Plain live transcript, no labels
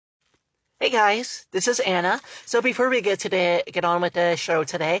Hey guys, this is Anna. So before we get on with the show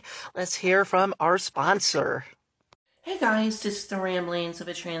today, let's hear from our sponsor. Hey guys, this is the Ramblings of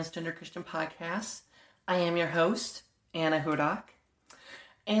a Transgender Christian Podcast. I am your host, Anna Hudak.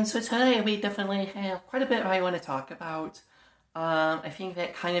 And so today we definitely have quite a bit I want to talk about. I think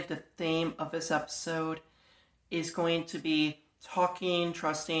that kind of the theme of this episode is going to be talking,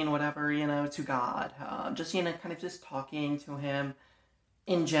 trusting, whatever, to God. Kind of just talking to Him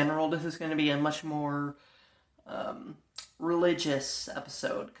in general. This is going to be a much more religious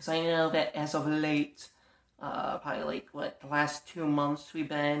episode because I know that as of late, probably the last 2 months we've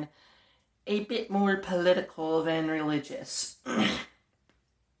been a bit more political than religious.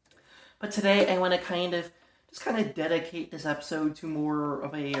 But today I want to kind of dedicate this episode to more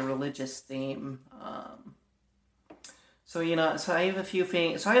of a religious theme. So I have a few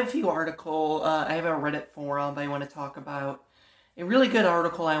things. So I have a few articles. I have a Reddit forum I want to talk about. A really good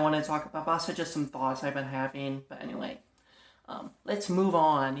article I want to talk about, but also just some thoughts I've been having. But anyway, let's move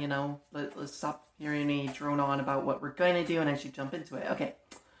on. Let's stop hearing me drone on about what we're going to do and actually jump into it. Okay.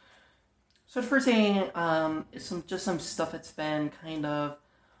 So the first thing is some stuff that's been kind of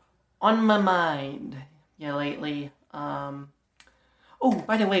on my mind, lately. Oh,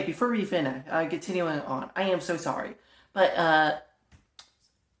 by the way, before we finish, continuing on, I am so sorry, but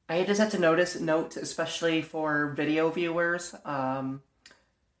I just had to note, especially for video viewers, but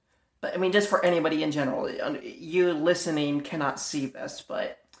I mean, just for anybody in general, you listening cannot see this,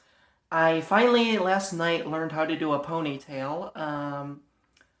 but I finally last night learned how to do a ponytail.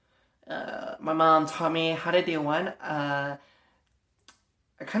 My mom taught me how to do one. I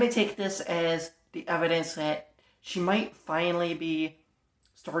kind of take this as the evidence that she might finally be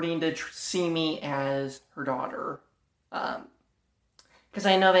starting to see me as her daughter. Because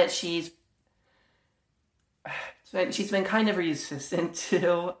I know that she's been kind of resistant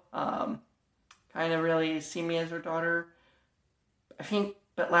to kind of really see me as her daughter. I think,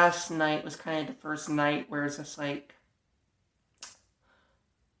 but last night was kind of the first night where it's just like,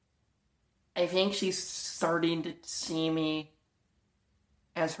 I think she's starting to see me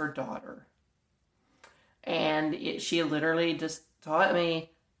as her daughter. And she literally just taught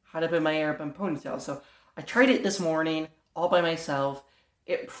me how to put my hair up in ponytail. So I tried it this morning all by myself.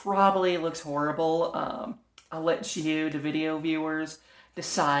 It probably looks horrible. I'll let you, the video viewers,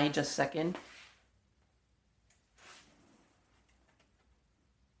 decide just a second.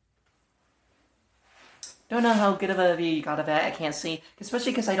 Don't know how good of a view you got of that. I can't see,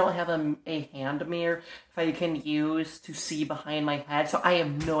 especially because I don't have a hand mirror if I can use to see behind my head. So I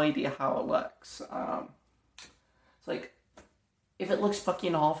have no idea how it looks. It's like, if it looks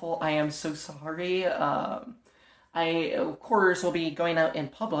fucking awful, I am so sorry. I, of course, will be going out in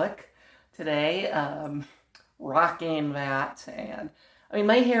public today, rocking that. And, I mean,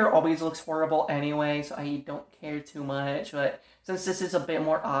 my hair always looks horrible anyway, so I don't care too much. But since this is a bit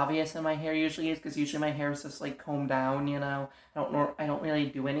more obvious than my hair usually is, because usually my hair is just, like, combed down, I don't really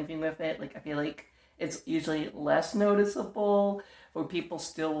do anything with it. Like, I feel like it's usually less noticeable, but people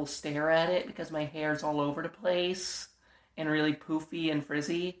still will stare at it because my hair's all over the place and really poofy and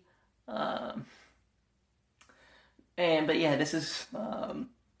frizzy. But yeah, this is,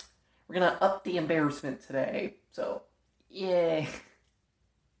 we're gonna up the embarrassment today. So, yay.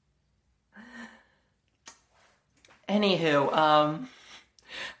 Anywho,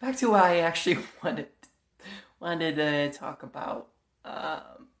 back to what I actually wanted to talk about.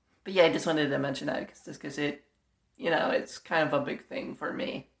 But yeah, I just wanted to mention that because it, it's kind of a big thing for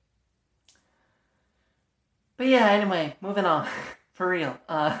me. But yeah, anyway, moving on. For real.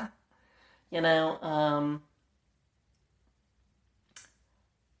 You know, um,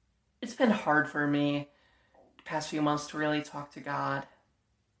 it's been hard for me the past few months to really talk to God.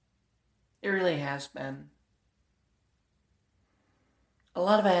 It really has been. A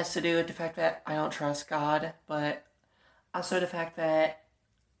lot of it has to do with the fact that I don't trust God, but also the fact that,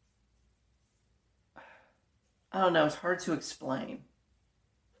 I don't know, it's hard to explain.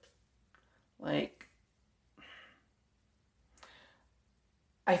 Like,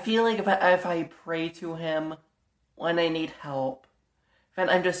 I feel like if I pray to Him when I need help, then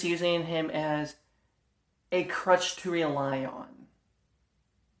I'm just using Him as a crutch to rely on.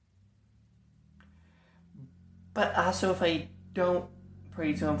 But also, if I don't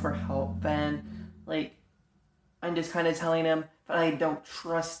pray to Him for help, then, like, I'm just kind of telling Him that I don't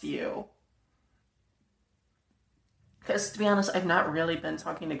trust you. Because, to be honest, I've not really been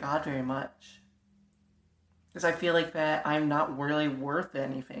talking to God very much. Because I feel like that I'm not really worth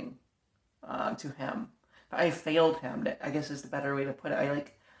anything to Him. But I failed Him, I guess is the better way to put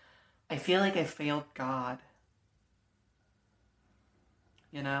it. I feel like I failed God.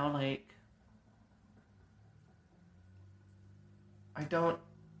 Like, I don't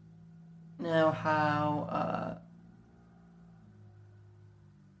know how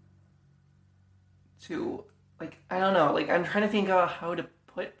to, like, I don't know, like, I'm trying to think out how to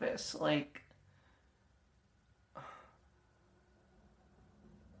put this, like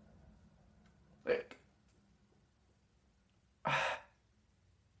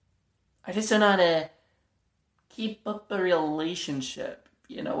I just don't know how to keep up a relationship,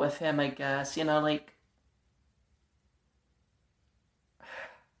 with him, I guess, like,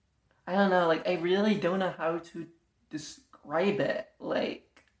 I don't know, like, I really don't know how to describe it,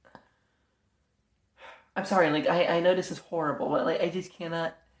 like, I'm sorry, like, I know this is horrible, but, like, I just don't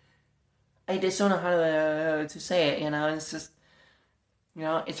know how to say it, and it's just,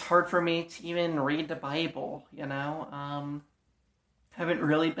 it's hard for me to even read the Bible, haven't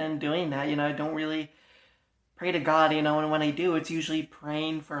really been doing that, I don't really pray to God, and when I do, it's usually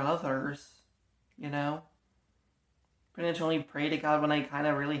praying for others, you know? Pretty much only pray to God when I kind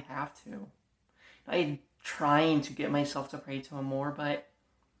of really have to. I'm trying to get myself to pray to Him more, but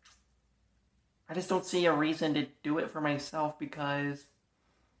I just don't see a reason to do it for myself because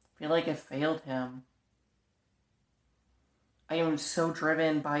I feel like I failed Him. I am so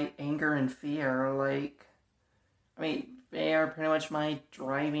driven by anger and fear, they are pretty much my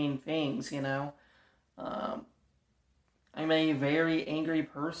driving things, Um, I'm a very angry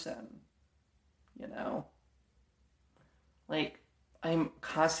person, you know? Like, I'm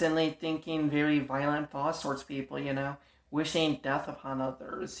constantly thinking very violent thoughts towards people, wishing death upon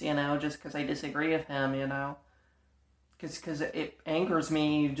others, just because I disagree with him, Because it angers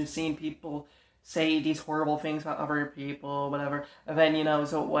me just seeing people say these horrible things about other people, whatever. And then,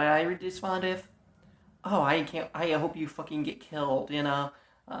 so what I respond with, oh, I hope you fucking get killed, oh,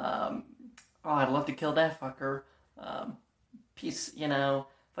 I'd love to kill that fucker. Um, piece,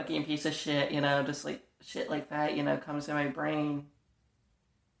 fucking piece of shit, just like shit like that, comes to my brain.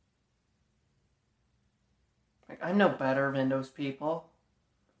 Like, I'm no better than those people,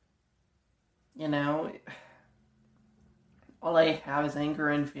 you know. All I have is anger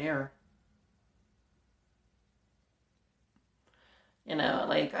and fear.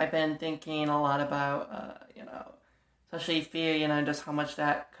 Like, I've been thinking a lot about, especially fear, just how much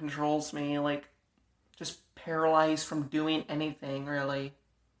that controls me, like, just paralyzed from doing anything, really.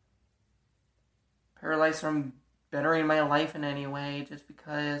 Paralyzed from bettering my life in any way, just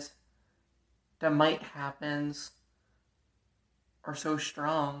because the might happens are so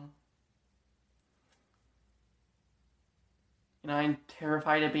strong. I'm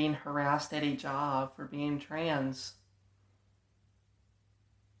terrified of being harassed at a job for being trans.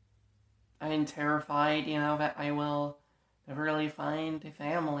 I'm terrified, that I will never really find a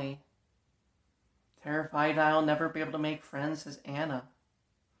family. Terrified I'll never be able to make friends as Anna.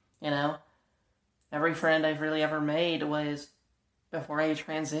 Every friend I've really ever made was before I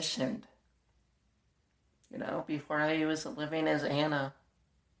transitioned. Before I was living as Anna.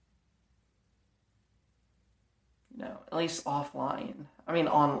 At least offline.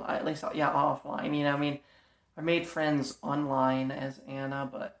 At least, yeah, offline. I made friends online as Anna,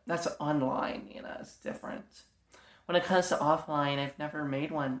 but that's online, it's different. When it comes to offline, I've never made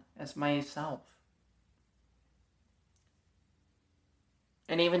one as myself.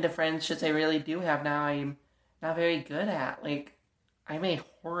 And even the friendships I really do have now, I'm not very good at. Like, I'm a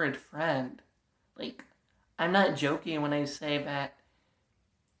horrid friend. Like, I'm not joking when I say that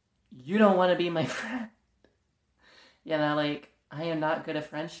you don't want to be my friend. Like, I am not good at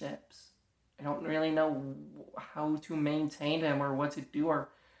friendships. I don't really know how to maintain them or what to do or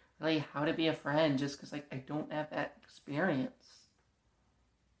really how to be a friend just because, like, I don't have that experience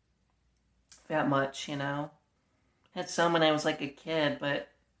that much, I had some when I was, like, a kid, but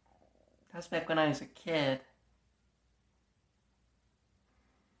that's back when I was a kid.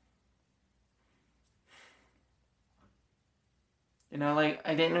 Like,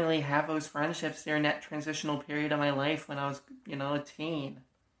 I didn't really have those friendships during that transitional period of my life when I was, a teen.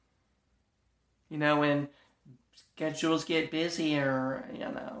 When schedules get busier,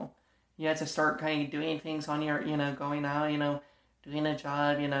 you have to start kind of doing things on your, going out, doing a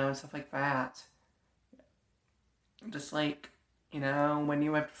job, and stuff like that. Just like, when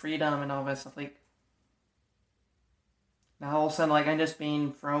you have freedom and all that stuff, like, now all of a sudden, like, I'm just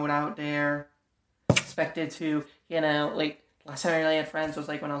being thrown out there, expected to, like, last time I really had friends was,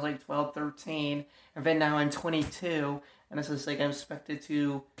 like, when I was, like, 12, 13, and then now I'm 22, and it's just, like, I'm expected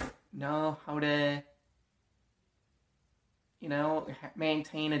to know how to,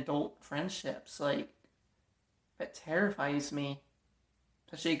 maintain adult friendships, like, that terrifies me,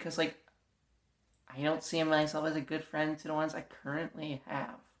 especially because, like, I don't see myself as a good friend to the ones I currently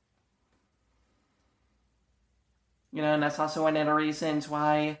have. And that's also one of the reasons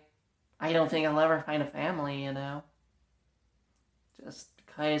why I don't think I'll ever find a family. Just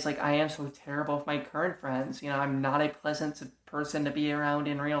because, like, I am so terrible with my current friends. I'm not a pleasant person to be around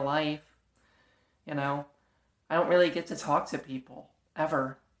in real life. You know, I don't really get to talk to people,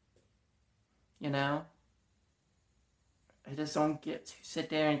 ever. You know? I just don't get to sit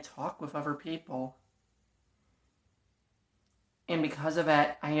there and talk with other people. And because of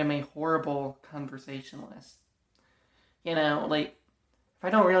that, I am a horrible conversationalist. Like, if I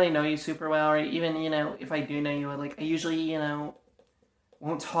don't really know you super well, or even, if I do know you, like, I usually,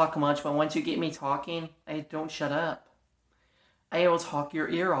 won't talk much, but once you get me talking, I don't shut up. I will talk your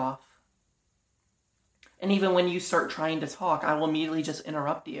ear off. And even when you start trying to talk, I will immediately just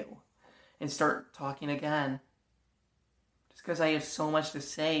interrupt you and start talking again. Just because I have so much to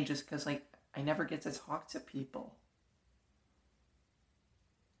say, just because, like, I never get to talk to people.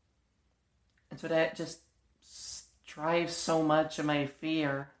 And so that just drives so much of my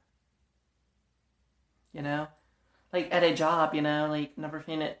fear. Like, at a job, like, another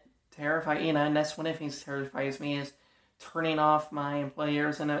thing that terrifies, and that's one of the things that terrifies me is turning off my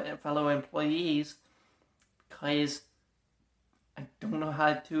employers and fellow employees, because I don't know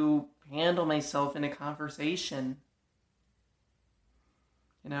how to handle myself in a conversation.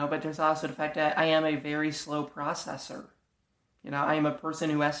 But there's also the fact that I am a very slow processor. I am a person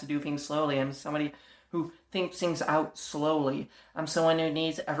who has to do things slowly. I'm somebody who thinks things out slowly. I'm someone who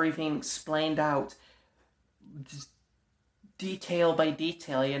needs everything explained out, just detail by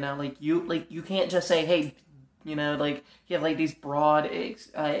detail. You can't just say, hey, like, you have, like, these broad,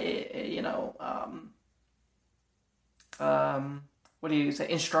 what do you say,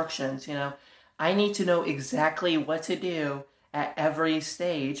 instructions. I need to know exactly what to do at every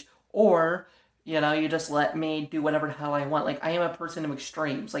stage, or you just let me do whatever the hell I want. Like, I am a person of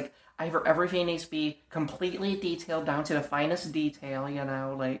extremes. Like, either everything needs to be completely detailed down to the finest detail,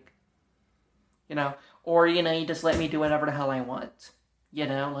 or, you just let me do whatever the hell I want.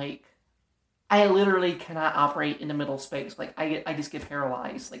 Like, I literally cannot operate in the middle space. Like, I just get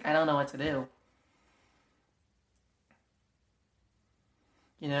paralyzed. Like, I don't know what to do.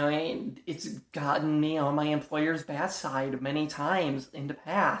 And it's gotten me on my employer's bad side many times in the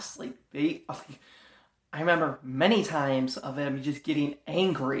past. Like, I remember many times of them just getting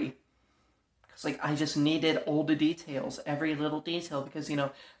angry. Because, like, I just needed all the details, every little detail, because,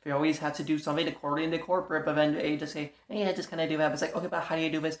 they always had to do something according to corporate, but then they just say, hey, I just kind of do that. It's like, okay, but how do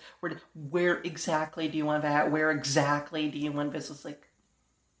you do this? Where exactly do you want that? Where exactly do you want this? It's like,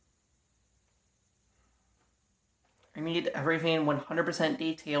 I need everything 100%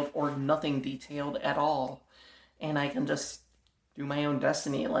 detailed or nothing detailed at all. And I can just do my own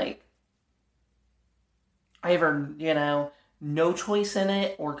destiny. Like, either, no choice in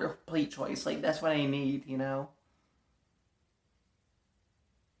it or complete choice. Like, that's what I need. And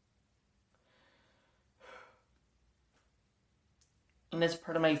that's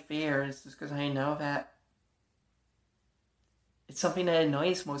part of my fear, is just because I know that it's something that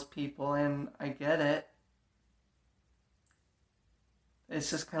annoys most people, and I get it. It's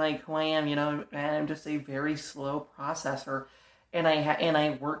just kind of like who I am, and I'm just a very slow processor, and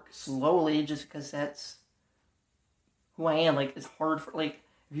I work slowly just because that's who I am. Like, it's hard for, like,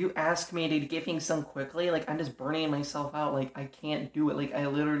 if you ask me to get things done quickly, like, I'm just burning myself out. Like, I can't do it. Like, I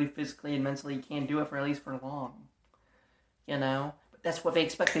literally physically and mentally can't do it for at least for long. But that's what they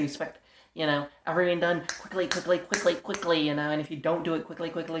expect. They expect, everything done quickly, and if you don't do it quickly,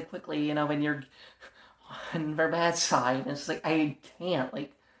 then you're on their bad side. And it's like, I can't,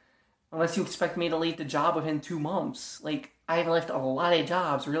 like, unless you expect me to leave the job within 2 months. Like, I've left a lot of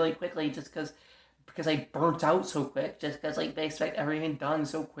jobs really quickly just because I burnt out so quick, just because, like, they expect everything done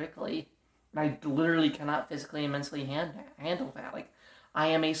so quickly. And I literally cannot physically and mentally handle that. Like, I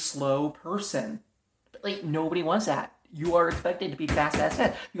am a slow person. But, like, nobody wants that. You are expected to be fast.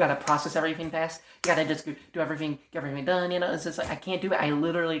 You gotta process everything fast. You gotta just do everything, get everything done. It's just like, I can't do it. I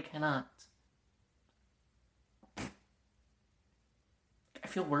literally cannot. I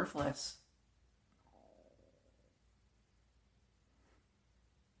feel worthless.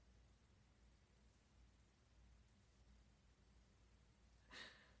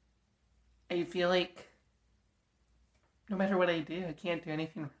 I feel like no matter what I do, I can't do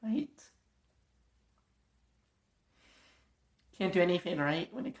anything right. Can't do anything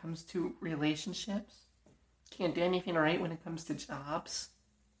right when it comes to relationships. Can't do anything right when it comes to jobs.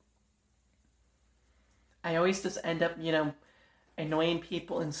 I always just end up, annoying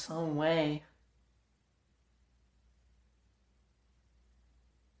people in some way.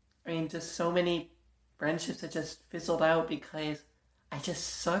 I mean, just so many friendships that just fizzled out because I just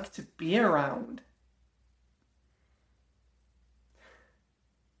suck to be around.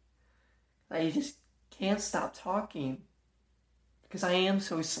 that I just can't stop talking because I am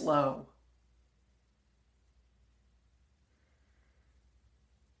so slow.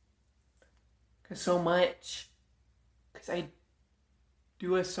 Because I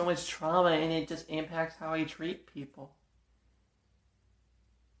do have so much trauma and it just impacts how I treat people.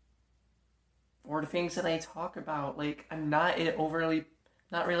 Or the things that I talk about. Like, I'm not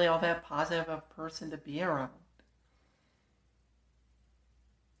really all that positive of a person to be around.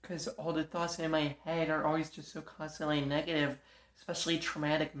 Because all the thoughts in my head are always just so constantly negative, especially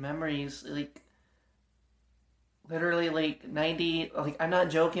traumatic memories. Like, literally, like, I'm not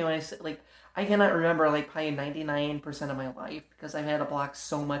joking when I say, like, I cannot remember, like, probably 99% of my life because I've had to block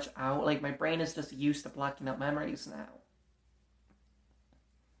so much out. Like, my brain is just used to blocking out memories now.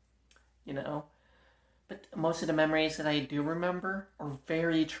 You know? But most of the memories that I do remember are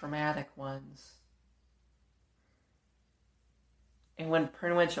very traumatic ones. And when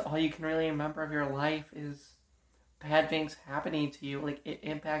pretty much all you can really remember of your life is bad things happening to you, like it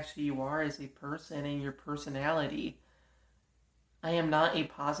impacts who you are as a person and your personality. I am not a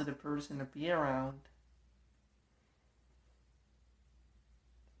positive person to be around.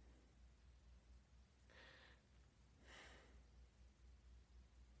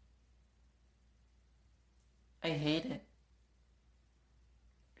 I hate it.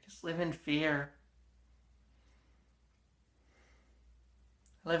 I just live in fear.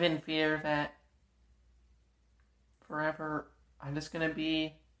 I live in fear that forever I'm just gonna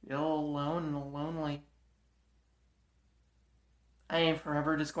be ill, alone, and lonely. I am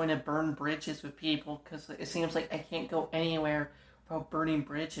forever just going to burn bridges with people because it seems like I can't go anywhere without burning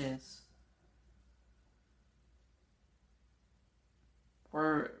bridges.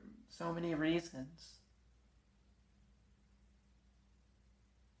 For so many reasons.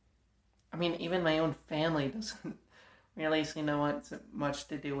 I mean, even my own family doesn't really seem to want much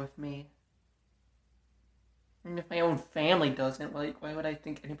to do with me. And if my own family doesn't, like, why would I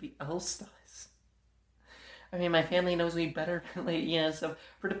think anybody else does? I mean, my family knows me better, like, so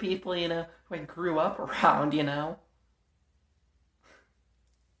for the people, who I grew up around,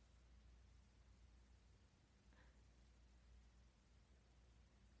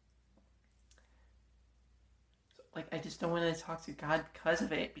 like, I just don't want to talk to God because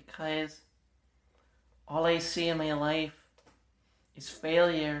of it, because all I see in my life is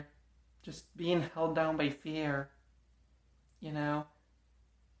failure, just being held down by fear, and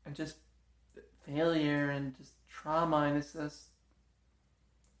just failure and just trauma, and it's just,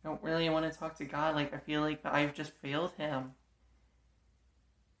 I don't really want to talk to God. Like, I feel like I've just failed him.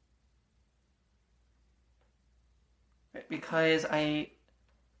 Because I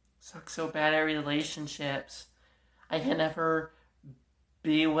suck so bad at relationships. I can never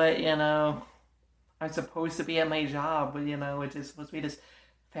be what, I'm supposed to be at my job, which is supposed to be this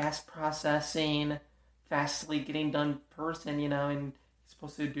fast processing, fastly getting done person, and you're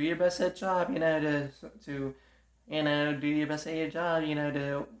supposed to do your best at job, to do your best at your job,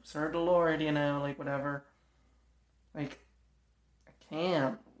 to serve the Lord, like whatever. Like, I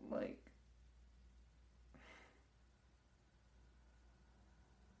can't, like,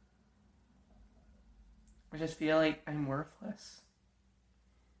 I just feel like I'm worthless.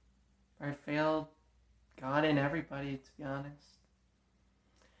 I failed God and everybody, to be honest.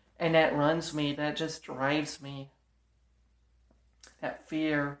 And that runs me, that just drives me. That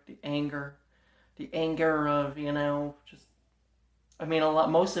fear, the anger of, just, I mean,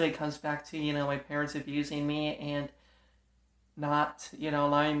 most of it comes back to, my parents abusing me and not,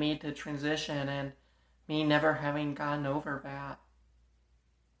 allowing me to transition and me never having gotten over that.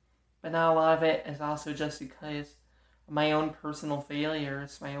 But now a lot of it is also just because of my own personal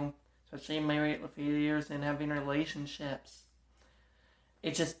failures, especially my failures in having relationships.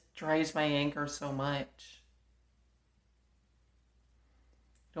 It just drives my anger so much.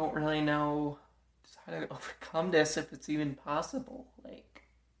 Don't really know just how to overcome this, if it's even possible. Like,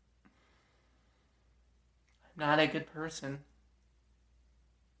 I'm not a good person.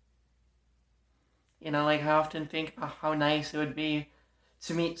 Like, I often think about how nice it would be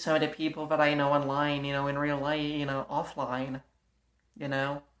to meet some of the people that I know online, in real life, offline,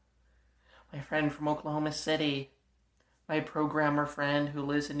 My friend from Oklahoma City, my programmer friend who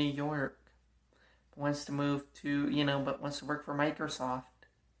lives in New York, wants to move to, but wants to work for Microsoft.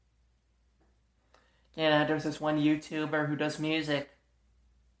 There's this one YouTuber who does music.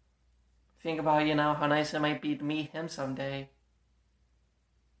 Think about, how nice it might be to meet him someday.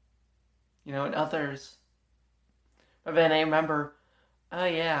 And others. But then I remember, oh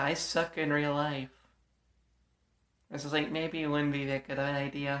yeah, I suck in real life. This is like, maybe it wouldn't be that good an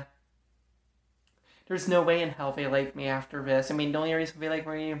idea there's no way in hell they like me after this. I mean, the only reason they like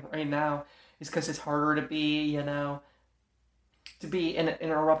me right now is because it's harder to be, to be an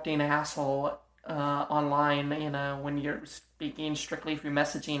interrupting asshole online, when you're speaking strictly through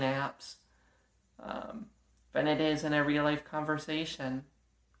messaging apps, than it is in a real life conversation.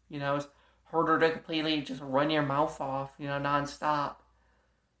 It's harder to completely just run your mouth off, nonstop.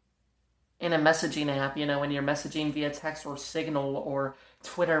 In a messaging app, when you're messaging via text or Signal or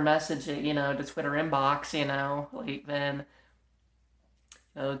Twitter messaging, the Twitter inbox, like then,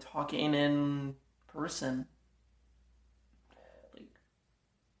 talking in person. Like,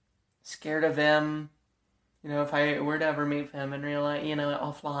 scared of him, if I were to ever meet him in real life,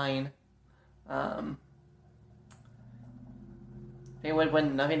 offline, they would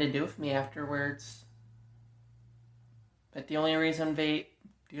want nothing to do with me afterwards. But the only reason they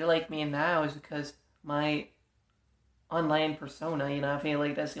do like me now is because my online persona, I feel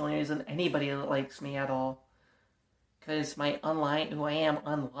like that's the only reason anybody likes me at all. Because my online, who I am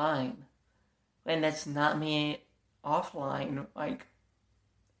online, and that's not me offline. Like,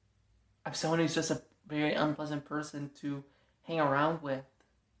 I'm someone who's just a very unpleasant person to hang around with.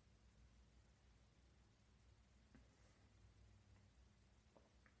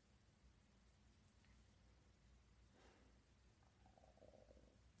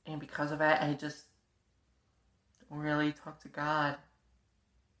 And because of that, I just don't really talk to God.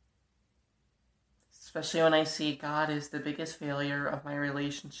 Especially when I see God is the biggest failure of my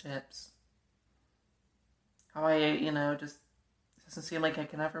relationships. How I, just doesn't seem like I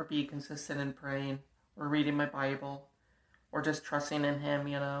can ever be consistent in praying or reading my Bible or just trusting in Him,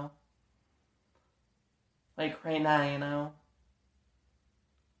 Like right now,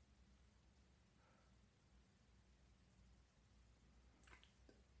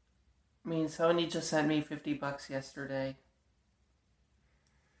 I mean, Sony just sent me $50 yesterday.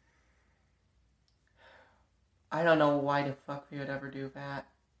 I don't know why the fuck we would ever do that.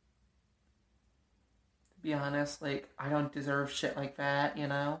 To be honest, like, I don't deserve shit like that, I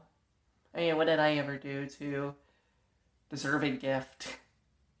mean, what did I ever do to deserve a gift?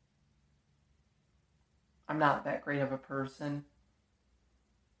 I'm not that great of a person.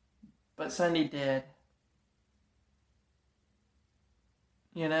 But Sunday did.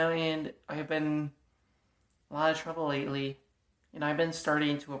 And I've been in a lot of trouble lately. I've been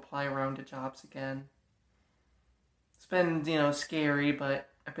starting to apply around to jobs again. It's been, scary, but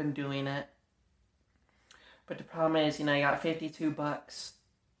I've been doing it. But the problem is, I got $52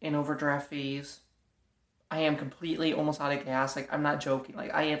 in overdraft fees. I am completely almost out of gas. Like, I'm not joking.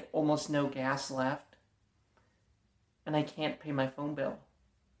 Like, I have almost no gas left. And I can't pay my phone bill.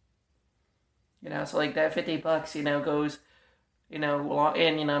 So like that $50, goes, and,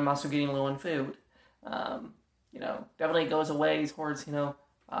 I'm also getting low on food. Definitely goes away towards,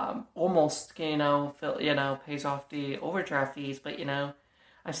 almost, pays off the overdraft fees. But, I'm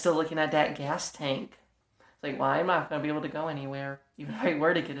still looking at that gas tank. It's like, well, I'm not going to be able to go anywhere, even if I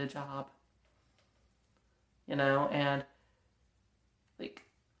were to get a job. And, like,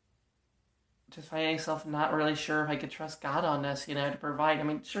 just finding myself not really sure if I could trust God on this, to provide. I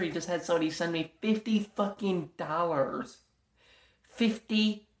mean, sure, He just had somebody send me $50 fucking dollars.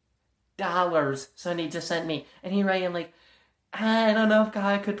 $50 somebody just sent me. And here I am like, I don't know if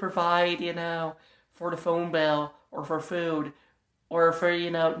God could provide, for the phone bill or for food or for,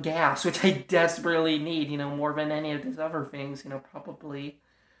 gas, which I desperately need, more than any of these other things, probably.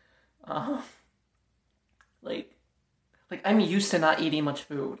 Like, I'm used to not eating much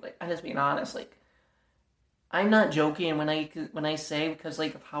food. Like, I'm just being honest. Like, I'm not joking when I say, because,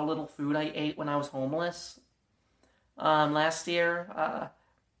 like, of how little food I ate when I was homeless last year.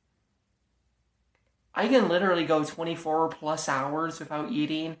 I can literally go 24 plus hours without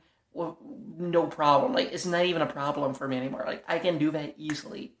eating. Well, no problem. Like, it's not even a problem for me anymore. Like, I can do that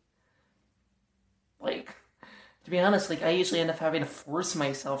easily. Like, to be honest, like, I usually end up having to force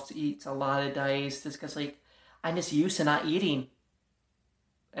myself to eat a lot of days just because, like, I'm just used to not eating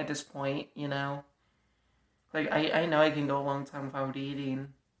at this point, Like, I know I can go a long time without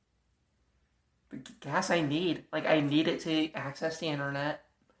eating. The gas I need. Like, I need it to access the internet.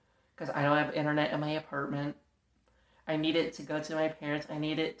 Because I don't have internet in my apartment. I need it to go to my parents. I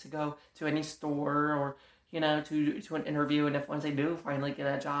need it to go to any store or, to an interview. And if once I do finally get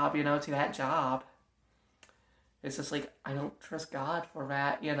a job, to that job. It's just like, I don't trust God for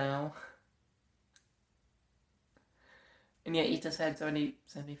that, And yet, he just had send me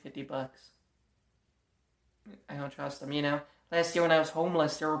 $50. I don't trust him, Last year when I was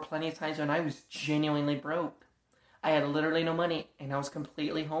homeless, there were plenty of times when I was genuinely broke. I had literally no money, and I was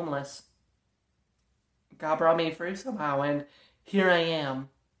completely homeless. God brought me through somehow, and here I am.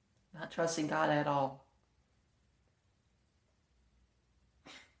 Not trusting God at all.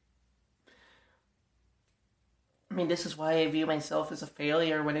 I mean, this is why I view myself as a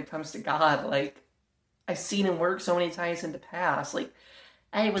failure when it comes to God. Like, I've seen him work so many times in the past. Like,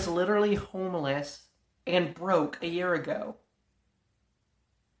 I was literally homeless and broke a year ago.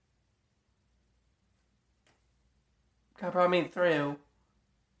 God brought me through.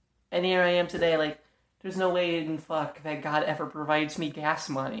 And here I am today, like, there's no way in fuck that God ever provides me gas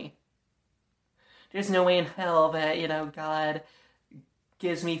money. There's no way in hell that, God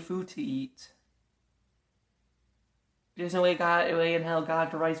gives me food to eat. There's no way in hell God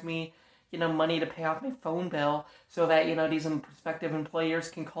provides me, money to pay off my phone bill so that, these prospective employers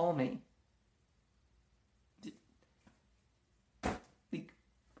can call me.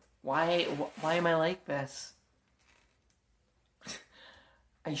 Why am I like this?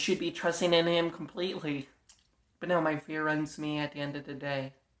 I should be trusting in him completely. But no, my fear runs me at the end of the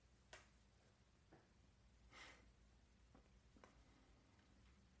day.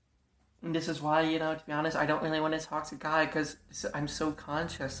 And this is why, to be honest, I don't really want to talk to God because I'm so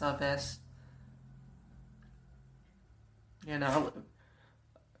conscious of this.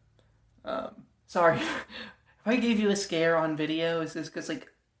 Sorry. If I gave you a scare on video, it's just because,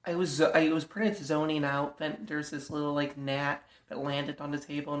 I was pretty much zoning out. Then there's this little, gnat that landed on the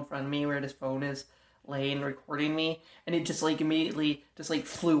table in front of me where this phone is laying recording me. And it just, immediately just,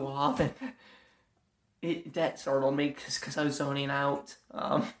 flew off. And that startled me because I was zoning out.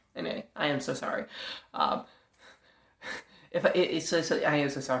 Anyway, I am so sorry. I am so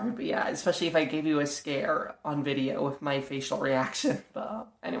sorry, but yeah, especially if I gave you a scare on video with my facial reaction. But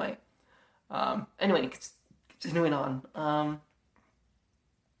anyway, continuing on.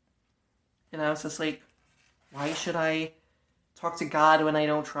 It's just why should I talk to God when I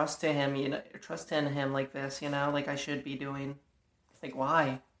don't trust in him? Trust in him like this. Like I should be doing.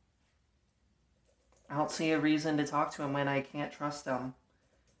 Why? I don't see a reason to talk to him when I can't trust him.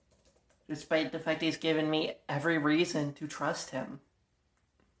 Despite the fact he's given me every reason to trust him.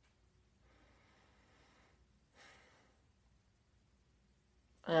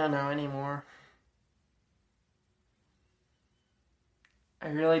 I don't know anymore. I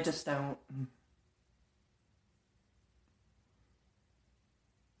really just don't.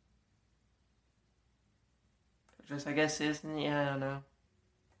 I guess isn't. Yeah, I don't know.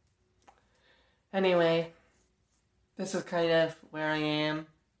 Anyway, this is kind of where I am.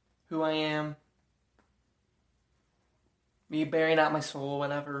 Who I am, me bearing out my soul,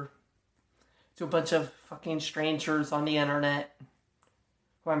 whatever, to a bunch of fucking strangers on the internet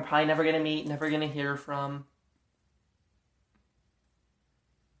who I'm probably never gonna meet, never gonna hear from.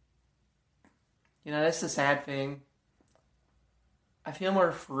 That's the sad thing. I feel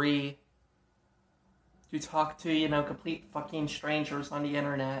more free to talk to, complete fucking strangers on the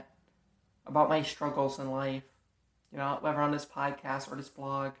internet about my struggles in life, whether on this podcast or this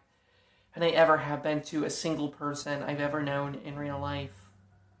blog. And I ever have been to a single person I've ever known in real life.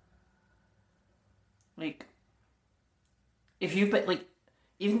 If you've been,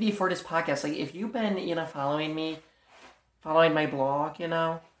 even before this podcast, if you've been, following me, following my blog, I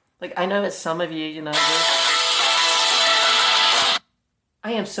know that some of you,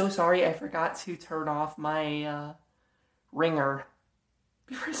 I am so sorry I forgot to turn off my ringer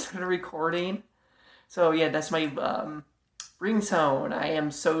before I started recording. So, yeah, that's my ringtone. I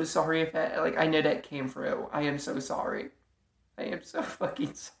am so sorry if that, I know that came through. I am so sorry. I am so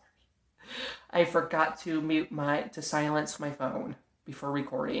fucking sorry. I forgot to silence my phone before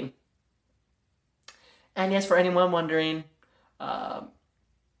recording. And yes, for anyone wondering, that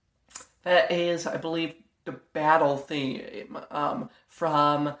is, I believe, the battle theme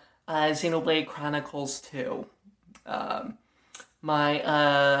from Xenoblade Chronicles 2. My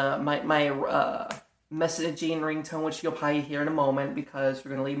messaging ringtone, which you'll probably hear in a moment because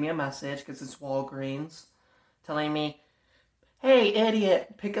you're going to leave me a message because it's Walgreens telling me, hey,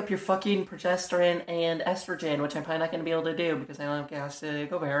 idiot, pick up your fucking progesterone and estrogen, which I'm probably not going to be able to do because I don't have gas to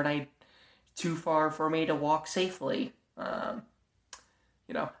go there and too far for me to walk safely. I'm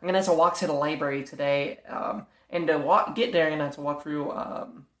going to have to walk to the library today, and to get there, I'm going to have to walk through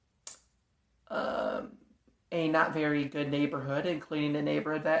a not very good neighborhood, including the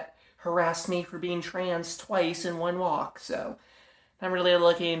neighborhood that harassed me for being trans twice in one walk. So I'm really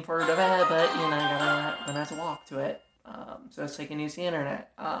looking forward to that, but I'm gonna have to walk to it. So I can use the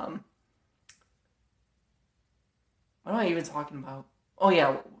internet. What am I even talking about? Oh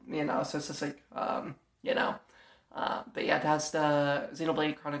yeah, so it's just but yeah, that's the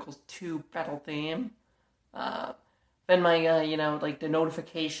Xenoblade Chronicles 2 battle theme. Then my the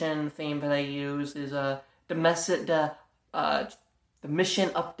notification theme that I use is the the mission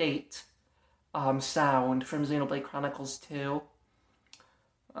update sound from Xenoblade Chronicles 2.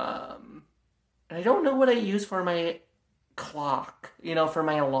 And I don't know what I use for my clock, for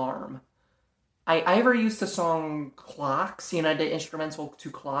my alarm. I either use the song Clocks, the instrumental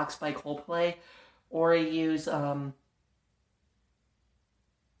to Clocks by Coldplay, or I use the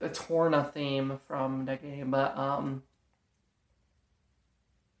Torna theme from the game.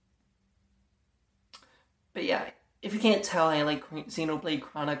 But yeah, if you can't tell, I like Xenoblade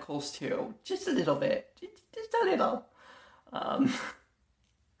Chronicles 2. Just a little bit. Just a little. Um,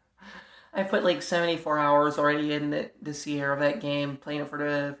 I put like 74 hours already in this year of that game, playing it for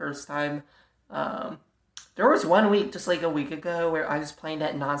the first time. Um, there was one week, just like a week ago, where I was playing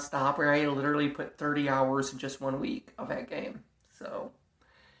that nonstop, where I literally put 30 hours in just 1 week of that game. So,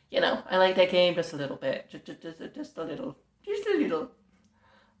 I like that game just a little bit. Just a little. Just a little.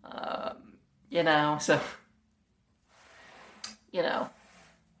 So,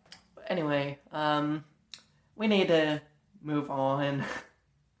 But anyway, we need to move on.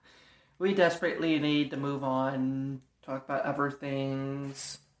 We desperately need to move on, talk about other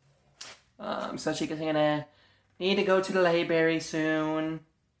things. So she's gonna need to go to the library soon.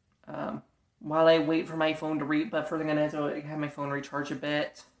 While I wait for my phone to but first I'm gonna have to have my phone recharge a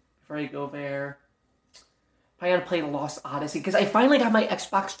bit before I go there. I gotta play Lost Odyssey because I finally got my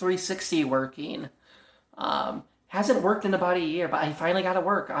Xbox 360 working. Hasn't worked in about a year, but I finally got it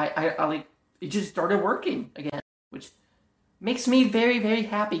work. I like it just started working again, which makes me very, very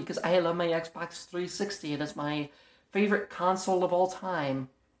happy because I love my Xbox 360. It is my favorite console of all time.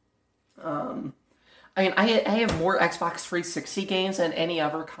 I have more Xbox 360 games than any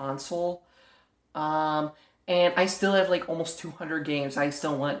other console. And I still have like almost 200 games I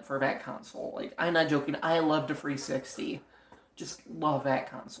still want for that console. Like, I'm not joking. I love the 360. Just love that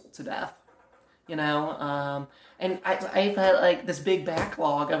console to death. And I've had like this big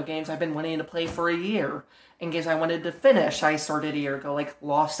backlog of games I've been wanting to play for a year. And games I wanted to finish, I started a year ago. Like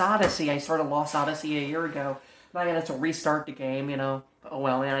Lost Odyssey, I started Lost Odyssey a year ago. And I had to restart the game, Oh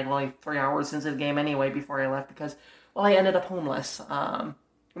well, man, I only 3 hours into the game anyway before I left because, well, I ended up homeless. My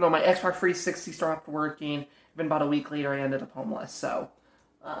Xbox 360 stopped working. Even about a week later, I ended up homeless. So,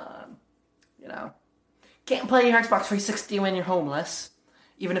 can't play your Xbox 360 when you're homeless,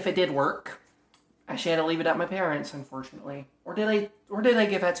 even if it did work. Actually, I had to leave it at my parents, unfortunately. Or did I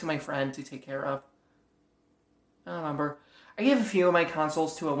give that to my friend to take care of? I don't remember. I gave a few of my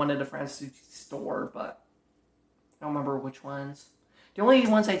consoles to one of the friends to store, but I don't remember which ones. The only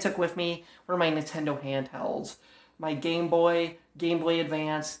ones I took with me were my Nintendo handhelds. My Game Boy, Game Boy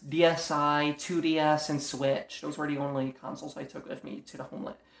Advance, DSi, 2DS, and Switch. Those were the only consoles I took with me to the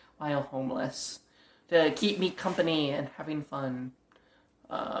while homeless. To keep me company and having fun.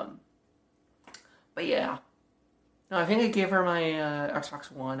 But yeah. No, I think I gave her my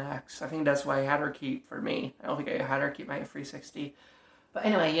Xbox One X. I think that's why I had her keep for me. I don't think I had her keep my 360. But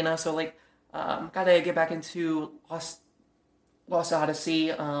anyway, so like, gotta get back into Lost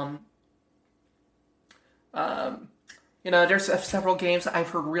Odyssey. There's several games that I've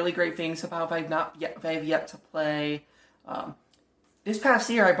heard really great things about, but I've yet to play. This past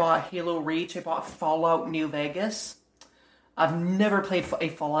year, I bought Halo Reach. I bought Fallout New Vegas. I've never played a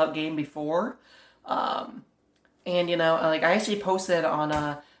Fallout game before, and like I actually posted on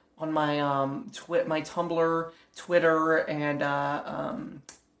my my Tumblr, Twitter, and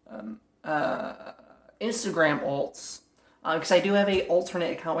Instagram alts. Because I do have a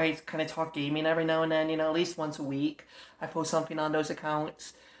alternate account where I kind of talk gaming every now and then, at least once a week. I post something on those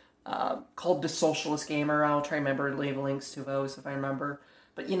accounts called The Socialist Gamer. I'll try to remember to leave links to those if I remember.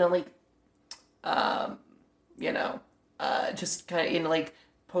 But, just kind of, like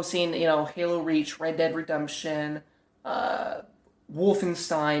posting, Halo Reach, Red Dead Redemption,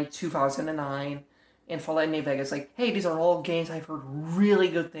 Wolfenstein 2009, and Fallout New Vegas. Like, hey, these are all games I've heard really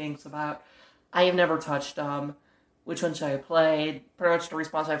good things about. I have never touched them. Which ones I played? Pretty much the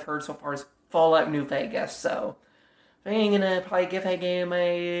response I've heard so far is Fallout New Vegas. So I'm gonna probably give that game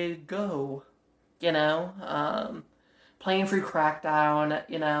a go. Playing through Crackdown.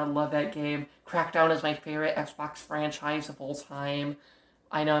 Love that game. Crackdown is my favorite Xbox franchise of all time.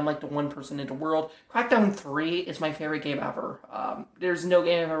 I know I'm like the one person in the world. Crackdown 3 is my favorite game ever. There's no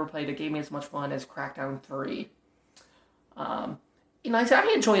game I've ever played that gave me as much fun as Crackdown 3. I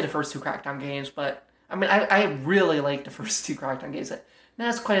enjoy the first two Crackdown games, but I really like the first two Crackdown games. Not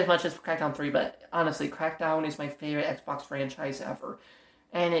as quite as much as Crackdown 3, but honestly, Crackdown is my favorite Xbox franchise ever.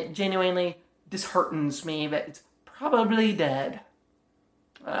 And it genuinely disheartens me that it's probably dead.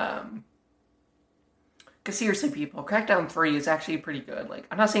 Because seriously, people, Crackdown 3 is actually pretty good. Like,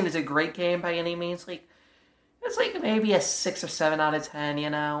 I'm not saying it's a great game by any means. Like, It's like maybe a 6 or 7 out of 10,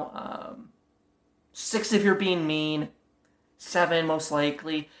 6 if you're being mean, 7 most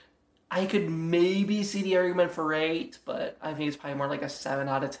likely. I could maybe see the argument for 8, but I think it's probably more like a 7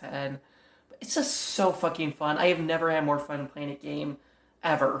 out of 10. But it's just so fucking fun. I have never had more fun playing a game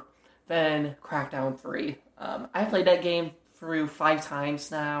ever than Crackdown 3. I played that game through 5 times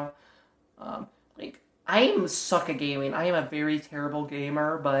now. Like, I am suck at gaming. I am a very terrible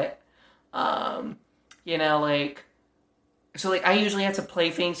gamer, but, like, so, like, I usually have to play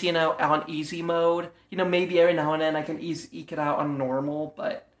things, on easy mode. Maybe every now and then I can eke it out on normal,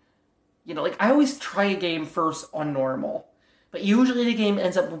 but, like, I always try a game first on normal. But usually the game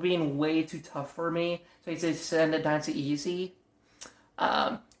ends up being way too tough for me, so I just send it down to easy.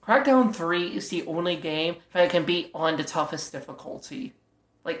 Crackdown 3 is the only game that I can beat on the toughest difficulty.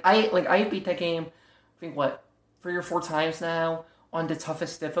 I beat that game, I think, 3 or 4 times now on the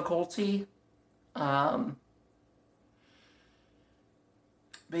toughest difficulty. But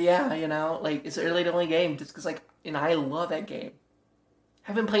yeah, it's really the only game just because, I love that game.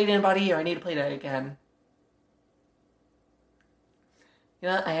 Haven't played it in about a year. I need to play that again.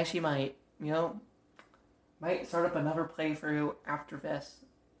 I actually might, might start up another playthrough after this.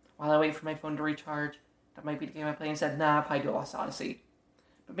 While I wait for my phone to recharge, that might be the game I play instead. Nah, I'll probably do Lost Odyssey.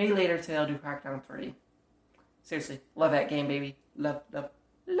 But maybe later today I'll do Crackdown 3. Seriously, love that game, baby. Love that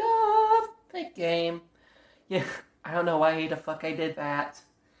game. Yeah, I don't know why the fuck I did that.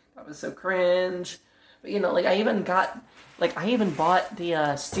 That was so cringe. But, I even bought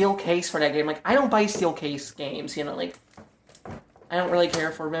the steel case for that game. I don't buy steel case games, I don't really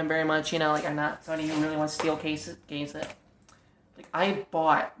care for them very much, I'm not somebody who really wants steel case games that. I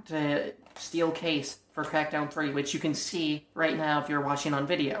bought the steel case for Crackdown 3, which you can see right now if you're watching on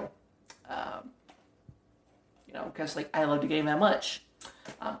video. Because, I love the game that much.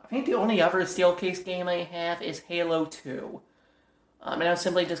 I think the only other steel case game I have is Halo 2. And that was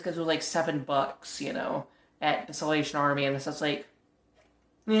simply just because it was $7, at the Salvation Army, and it's just why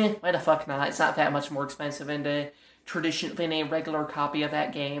the fuck not? It's not that much more expensive than a regular copy of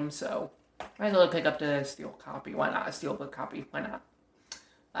that game, so might as well pick up the steel copy. Why not? A steelbook copy. Why not?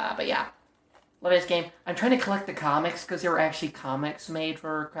 But yeah. Love this game. I'm trying to collect the comics, because there were actually comics made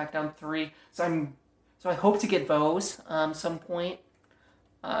for Crackdown 3, so I hope to get those, some point.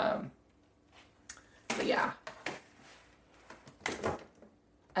 But yeah.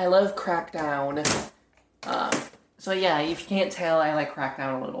 I love Crackdown. So yeah, if you can't tell, I like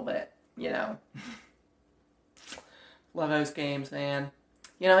Crackdown a little bit, Love those games, man.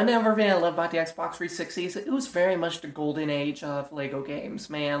 Another thing I love about the Xbox 360 is it was very much the golden age of LEGO games,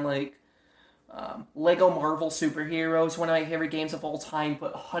 man. LEGO Marvel Superheroes, one of my favorite games of all time,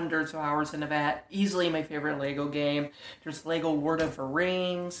 put hundreds of hours into that. Easily my favorite LEGO game. There's LEGO Lord of the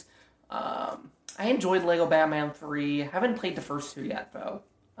Rings. I enjoyed LEGO Batman 3. Haven't played the first 2 yet, though.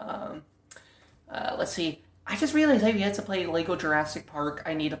 Let's see. I just realized I had to play LEGO Jurassic Park.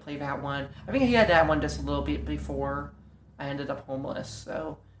 I need to play that one. I think I had that one just a little bit before I ended up homeless,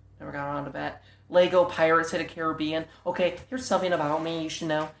 so never got around to that. LEGO Pirates of the Caribbean. Okay, here's something about me you should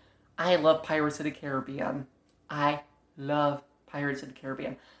know. I love Pirates of the Caribbean. I love Pirates of the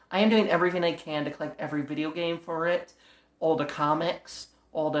Caribbean. I am doing everything I can to collect every video game for it, all the comics,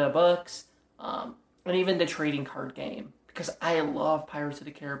 all the books, and even the trading card game, because I love Pirates of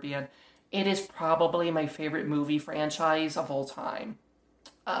the Caribbean. It is probably my favorite movie franchise of all time.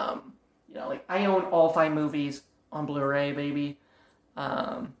 I own all 5 movies on Blu-ray, baby.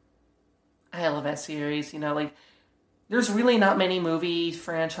 I love that series. There's really not many movie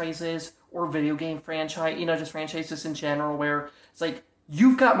franchises or video game franchise, just franchises in general where it's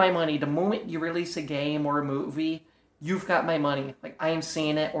you've got my money. The moment you release a game or a movie, you've got my money. I am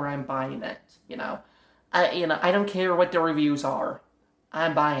seeing it or I'm buying it, I don't care what the reviews are.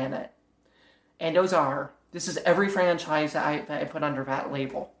 I'm buying it. And this is every franchise that I put under that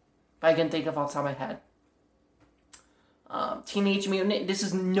label. If I can think of off the top of my head. Teenage Mutant, this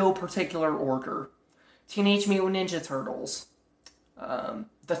is no particular order. Teenage Mutant Ninja Turtles.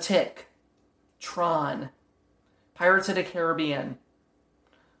 The Tick. Tron. Pirates of the Caribbean.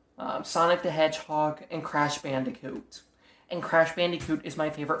 Sonic the Hedgehog, and Crash Bandicoot. And Crash Bandicoot is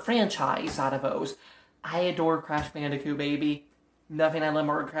my favorite franchise out of those. I adore Crash Bandicoot, baby. Nothing I love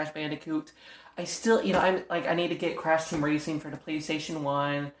more than Crash Bandicoot. I still, I need to get Crash Team Racing for the PlayStation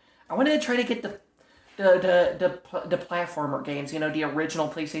 1. I wanted to try to get the platformer games, the original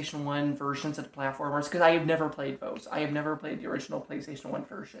PlayStation 1 versions of the platformers, because I have never played those. I have never played the original PlayStation 1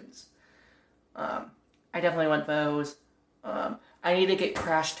 versions. I definitely want those. I need to get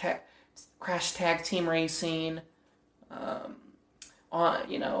Crash Tag Team Racing.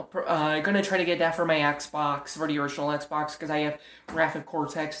 gonna try to get that for my Xbox, for the original Xbox, because I have Wrath of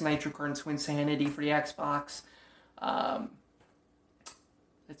Cortex, Nitro Current to Insanity for the Xbox.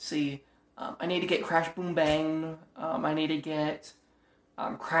 Let's see. I need to get Crash Boom Bang. I need to get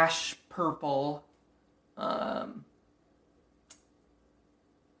Crash Purple. Trying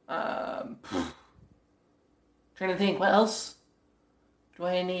to think, what else do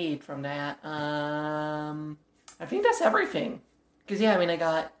I need from that? I think that's everything. Because, yeah, I mean,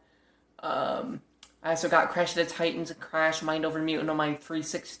 I also got Crash of the Titans and Crash Mind Over Mutant on my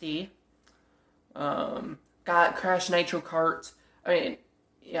 360. Got Crash Nitro Kart.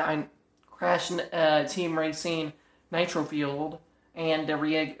 Crash Team Racing Nitro Field and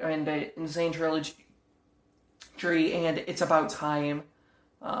the Insane Trilogy, and It's About Time.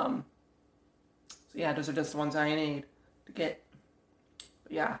 So yeah, those are just the ones I need to get.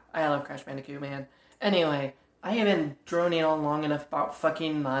 But yeah, I love Crash Bandicoot, man. Anyway, I have been droning on long enough about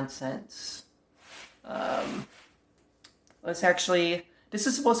fucking nonsense. This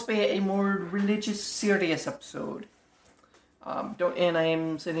is supposed to be a more religious, serious episode. And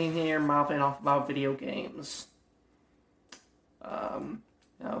I'm sitting here mouthing off about video games.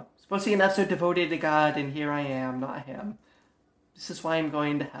 Supposed to be an episode devoted to God, and here I am, not him. This is why I'm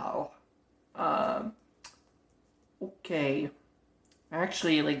going to hell. Okay.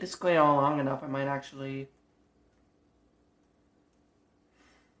 Actually, this is going on long enough, I might actually...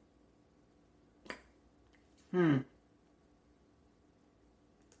 Trying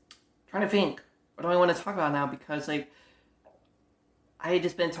to think. What do I want to talk about now? Because, I had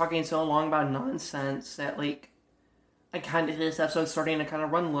just been talking so long about nonsense that, this episode's starting to kind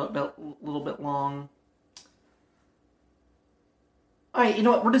of run a little bit long. Alright, you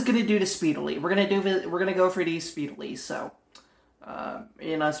know what? We're just gonna do this speedily. We're gonna go for these speedily, so...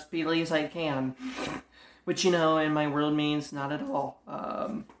 speedily as I can. Which, in my world means not at all.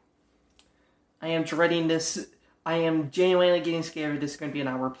 I am dreading this. I am genuinely getting scared this is going to be an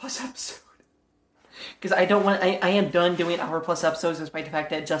hour-plus episode. Because I am done doing hour-plus episodes, despite the fact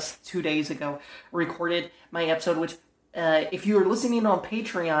that just 2 days ago I recorded my episode, which, if you were listening on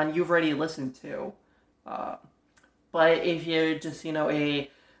Patreon, you've already listened to. But if you're just, a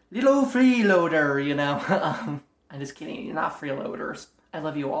little freeloader, I'm just kidding, you're not freeloaders. I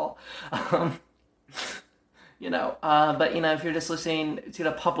love you all. But if you're just listening to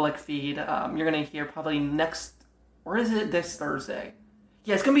the public feed, you're going to hear probably this Thursday?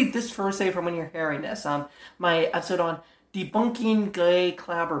 Yeah, it's going to be this Thursday from when you're hearing this. My episode on debunking gay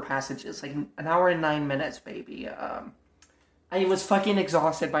clabber passages, an hour and 9 minutes, baby. I was fucking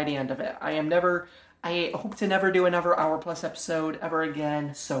exhausted by the end of it. I hope to never do another hour-plus episode ever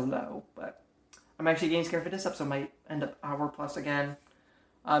again solo, but I'm actually getting scared for this episode might end up hour-plus again.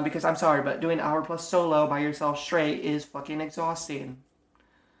 Because I'm sorry, but doing hour-plus solo by yourself straight is fucking exhausting.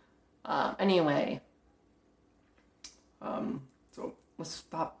 Anyway. So let's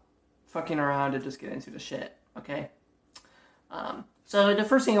stop fucking around and just get into the shit, okay? So the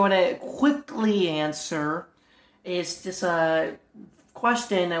first thing I want to quickly answer is this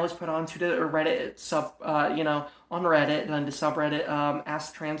question that was put onto the Reddit on Reddit and the subreddit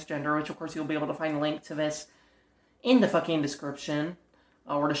Ask Transgender, which of course you'll be able to find a link to this in the fucking description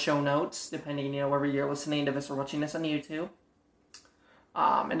or the show notes, depending whether you're listening to this or watching this on YouTube.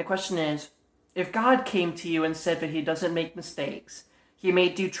 And the question is, if God came to you and said that he doesn't make mistakes, he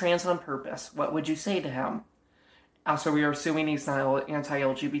made you trans on purpose, what would you say to him? Also, we are assuming he's not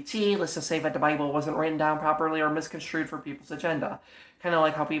anti-LGBT. Let's just say that the Bible wasn't written down properly or misconstrued for people's agenda. Kind of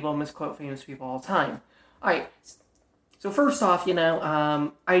like how people misquote famous people all the time. Alright, so first off,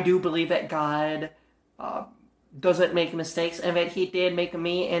 I do believe that God doesn't make mistakes, and that he did make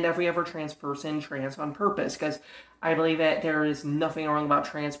me and every other trans person trans on purpose, because I believe that there is nothing wrong about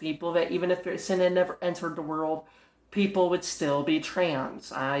trans people, that even if sin had never entered the world, people would still be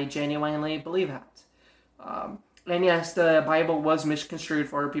trans. I genuinely believe that. And yes, the Bible was misconstrued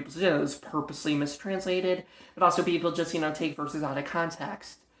for people's agenda. It was purposely mistranslated, but also people just, take verses out of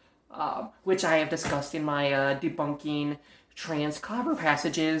context, which I have discussed in my debunking trans clobber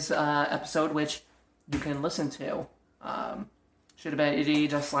passages episode, which you can listen to. Should have been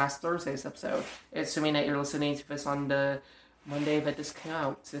just last Thursday's episode. Assuming that you're listening to this on the Monday that this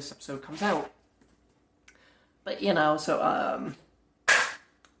episode comes out. But,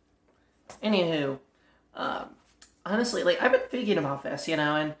 anywho, honestly, I've been thinking about this,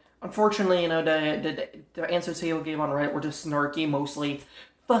 and unfortunately, the answers people gave on Reddit were just snarky, mostly,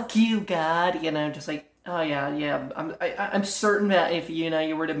 fuck you, God, just oh yeah, I'm certain that if,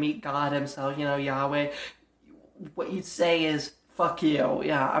 you were to meet God himself, Yahweh, what you'd say is, fuck you.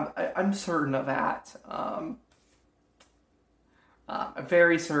 Yeah, I'm certain of that. I'm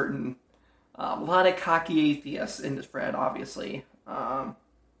very certain. A lot of cocky atheists in this thread, obviously. But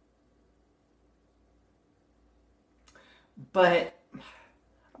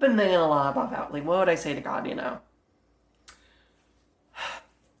I've been thinking a lot about that. Like, what would I say to God, you know?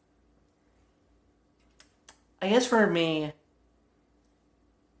 I guess for me,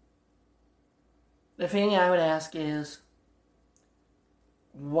 the thing I would ask is,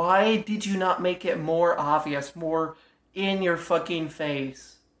 why did you not make it more obvious, more in your fucking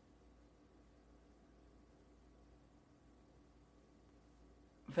face?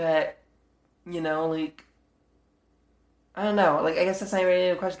 That, you know, like, I don't know. Like, I guess that's not really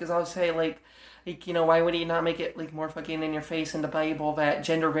a question because I'll say, you know, why would he not make it, like, more fucking in your face in the Bible that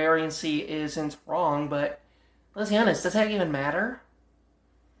gender variancy isn't wrong? But let's be honest, does that even matter?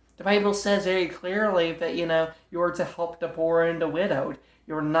 The Bible says very clearly that, you know, you're to help the poor and the widowed.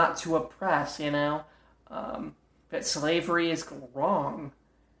 You're not to oppress, you know. That slavery is wrong.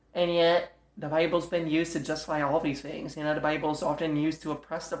 And yet, the Bible's been used to justify all these things. You know, the Bible's often used to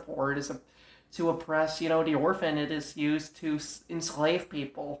oppress the poor. It is to oppress, you know, the orphan. It is used to enslave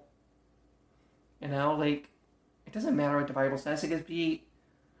people. You know, like, it doesn't matter what the Bible says. It can be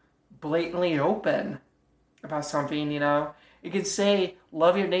blatantly open about something, you know. It can say,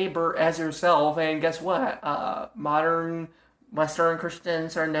 love your neighbor as yourself, and guess what? Modern Western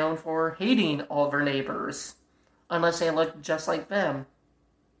Christians are known for hating all their neighbors, unless they look just like them.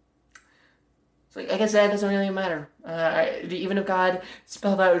 So I guess that doesn't really matter. Even if God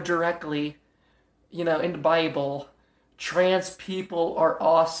spelled out directly, you know, in the Bible, trans people are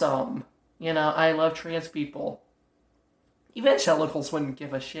awesome. You know, I love trans people. Evangelicals wouldn't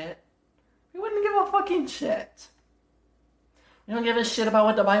give a shit. We wouldn't give a fucking shit. We don't give a shit about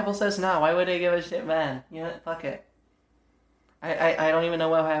what the Bible says now. Why would they give a shit then? You know, fuck it. I don't even know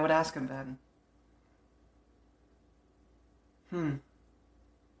what I would ask him then.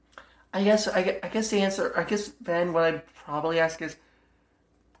 I guess the answer, I guess then what I'd probably ask is,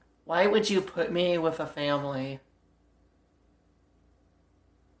 why would you put me with a family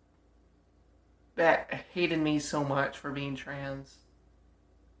that hated me so much for being trans?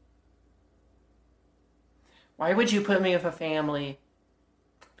 Why would you put me with a family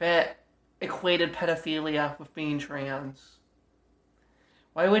that equated pedophilia with being trans?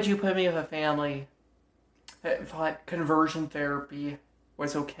 Why would you put me with a family that thought conversion therapy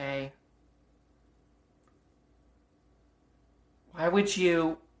was okay? Why would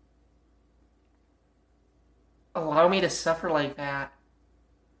you allow me to suffer like that?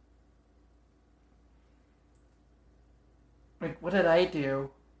 Like, what did I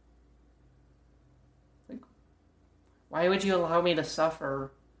do? Like, why would you allow me to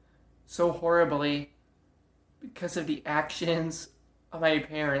suffer so horribly because of the actions of my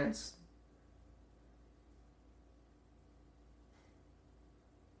parents?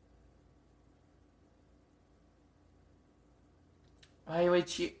 Why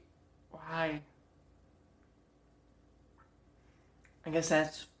would you... Why? I guess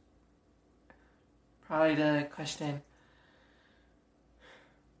that's probably the question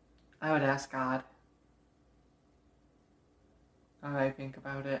I would ask God. How I think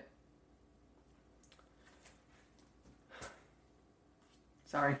about it.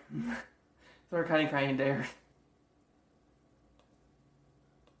 Sorry. We're kind of crying there.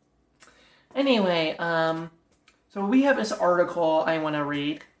 Anyway, so we have this article I want to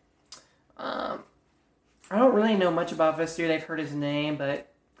read. I don't really know much about this dude. I've heard his name,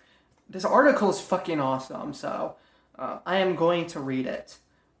 but this article is fucking awesome, so I am going to read it.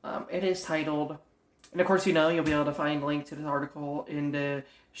 It is titled, and of course, you know, you'll be able to find a link to this article in the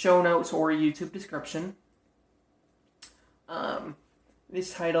show notes or YouTube description. It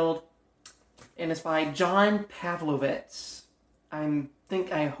is titled, and it's by John Pavlovitz.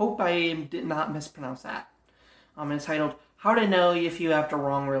 I hope I did not mispronounce that. It's titled, How to Know If You Have the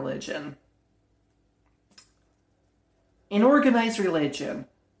Wrong Religion. In organized religion,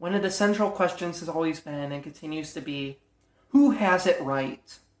 one of the central questions has always been and continues to be, who has it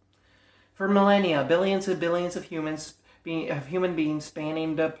right? For millennia, billions and billions of human beings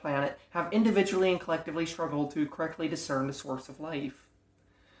spanning the planet have individually and collectively struggled to correctly discern the source of life,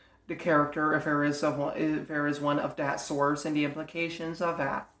 the character, if there is one of that source, and the implications of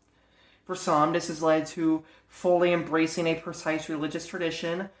that. For some, this has led to fully embracing a precise religious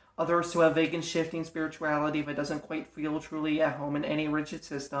tradition, others to a vague and shifting spirituality that doesn't quite feel truly at home in any rigid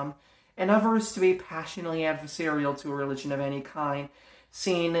system, and others to be passionately adversarial to a religion of any kind,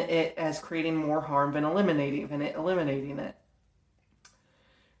 seeing it as creating more harm than eliminating it.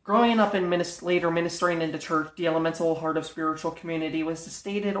 Growing up and later ministering in the church, the elemental heart of spiritual community was the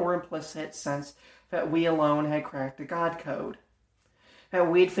stated or implicit sense that we alone had cracked the God code. that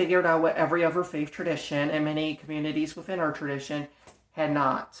we'd figured out what every other faith tradition and many communities within our tradition had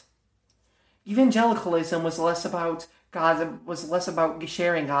not. Evangelicalism was less about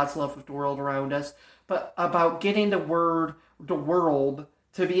sharing God's love with the world around us, but about getting the world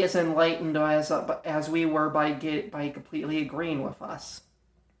to be as enlightened as we were by completely agreeing with us.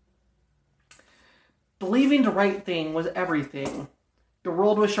 Believing the right thing was everything. The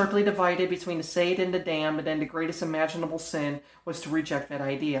world was sharply divided between the saved and the damned, and then the greatest imaginable sin was to reject that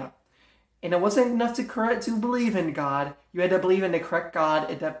idea. And it wasn't enough to believe in God. You had to believe in the correct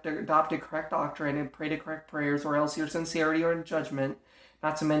God, adopt the correct doctrine, and pray the correct prayers, or else your sincerity or judgment,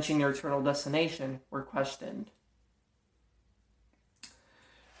 not to mention your eternal destination, were questioned.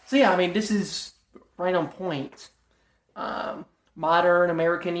 So yeah, I mean, this is right on point. Modern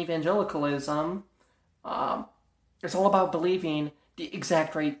American evangelicalism, it's all about believing the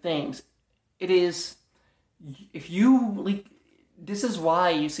exact right things. It is, this is why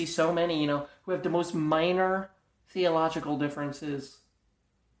you see so many, who have the most minor theological differences,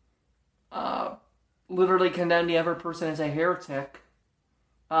 literally condemn the other person as a heretic,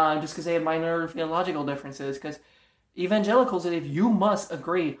 just because they have minor theological differences. Because evangelicals, if you must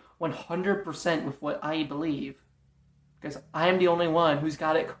agree 100% with what I believe, because I am the only one who's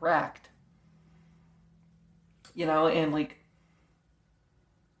got it correct. And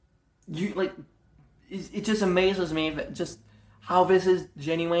it just amazes me that just how this is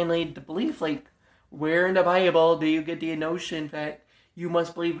genuinely the belief. Where in the Bible do you get the notion that you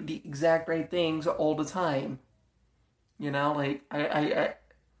must believe the exact right things all the time? I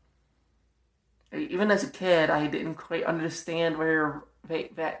even as a kid, I didn't quite understand where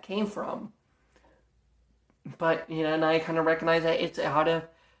that came from. But, and I kind of recognize that it's out of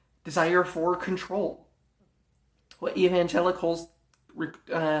desire for control. What evangelicals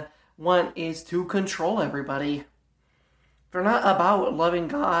want is to control everybody. They're not about loving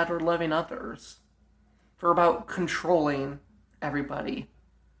God or loving others. They're about controlling everybody.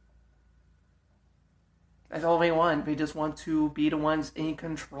 That's all they want. They just want to be the ones in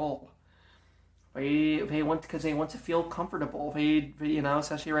control. They want, because they want to feel comfortable. They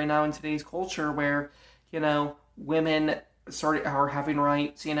especially right now in today's culture where, women are having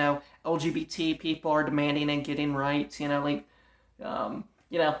rights, LGBT people are demanding and getting rights,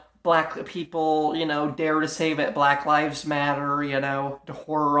 black people, dare to say that Black Lives Matter, the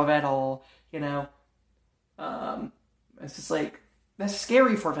horror of it all, it's just that's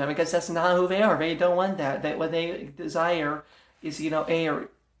scary for them, because that's not who they are. They don't want that. What they desire is, a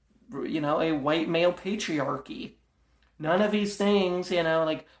white male patriarchy. None of these things,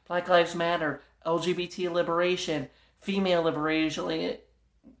 Black Lives Matter, LGBT liberation, female liberation,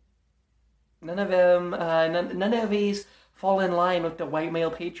 none of them, none of these fall in line with the white male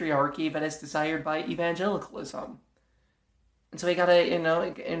patriarchy that is desired by evangelicalism. And so they gotta, in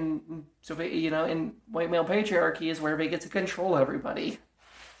white male patriarchy is where they get to control everybody.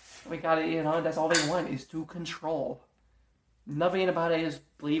 We gotta, that's all they want is to control. Nothing about it is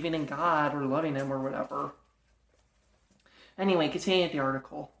believing in God or loving Him or whatever. Anyway, continuing the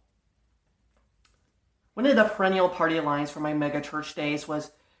article. One of the perennial party lines for my megachurch days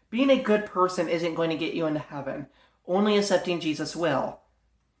was, being a good person isn't going to get you into heaven. Only accepting Jesus will.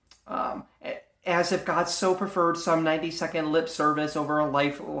 As if God so preferred some 90-second lip service over a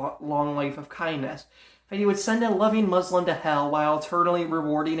long life of kindness, that He would send a loving Muslim to hell while eternally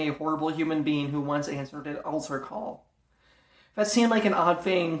rewarding a horrible human being who once answered an altar call. That seemed like an odd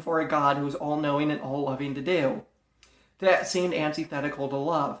thing for a God who was all-knowing and all-loving to do. That seemed antithetical to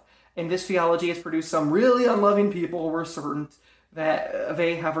love. And this theology has produced some really unloving people who were certain that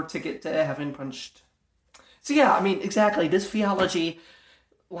they have their ticket to heaven punched. So yeah, I mean, exactly. This theology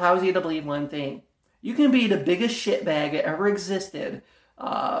allows you to believe one thing. You can be the biggest shitbag that ever existed.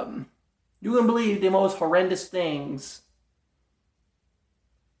 You can believe the most horrendous things.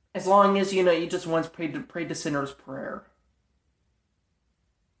 As long as, you just once prayed the sinner's prayer.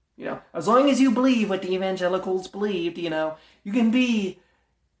 As long as you believe what the evangelicals believed, you can be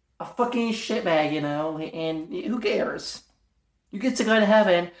a fucking shitbag, and who cares? You get to go to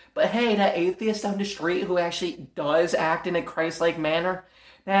heaven, but hey, that atheist down the street who actually does act in a Christ-like manner,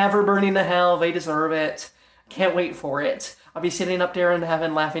 never burning to hell, they deserve it. Can't wait for it. I'll be sitting up there in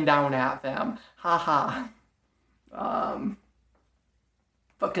heaven laughing down at them. Ha ha.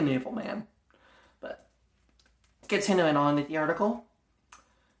 Fucking evil, man. But, continuing on with the article.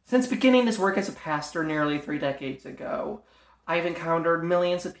 Since beginning this work as a pastor nearly 3 decades ago, I've encountered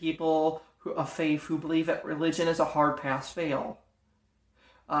millions of people of faith who believe that religion is a hard pass-fail.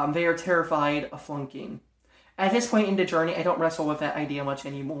 They are terrified of flunking. At this point in the journey, I don't wrestle with that idea much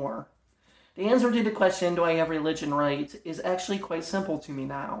anymore. The answer to the question, do I have religion right, is actually quite simple to me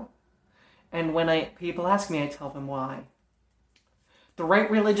now. And when people ask me, I tell them why. The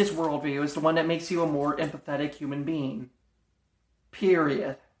right religious worldview is the one that makes you a more empathetic human being.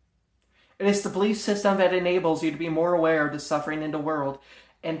 Period. It is the belief system that enables you to be more aware of the suffering in the world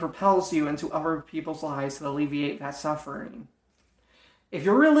and propels you into other people's lives to alleviate that suffering. If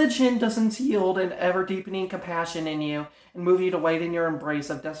your religion doesn't yield an ever-deepening compassion in you and move you to widen your embrace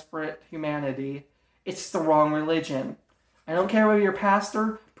of desperate humanity, it's the wrong religion. I don't care what your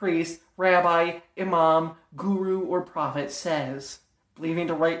pastor, priest, rabbi, imam, guru, or prophet says. Believing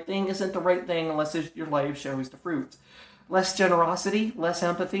the right thing isn't the right thing unless your life shows the fruits. Less generosity, less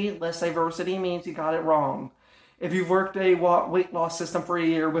empathy, less diversity means you got it wrong. If you've worked a weight loss system for a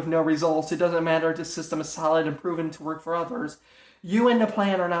year with no results, it doesn't matter if the system is solid and proven to work for others. You and the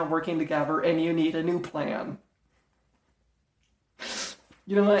plan are not working together, and you need a new plan.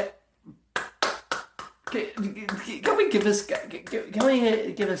 You know what? Can we give this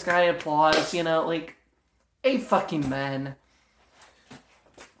guy applause? You know, like, a fucking man.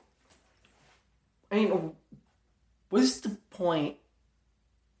 I mean, what's the point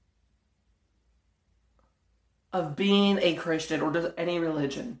of being a Christian or just any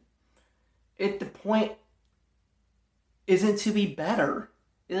religion? The point isn't to be better.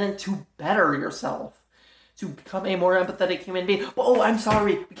 Isn't to better yourself. To become a more empathetic human being. Oh, I'm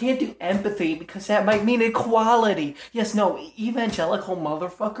sorry. We can't do empathy because that might mean equality. Yes, no. Evangelical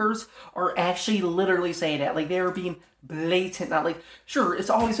motherfuckers are actually literally saying that. Like, they're being blatant. Not like, sure, it's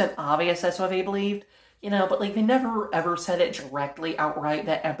always been obvious that's what they believed. You know, but like they never ever said it directly outright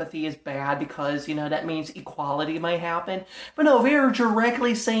that empathy is bad because, you know, that means equality might happen. But no, they're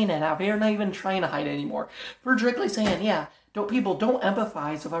directly saying it now. They're not even trying to hide it anymore. They're directly saying, yeah, don't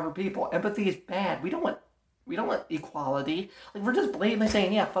empathize with other people. Empathy is bad. We don't want equality. Like, we're just blatantly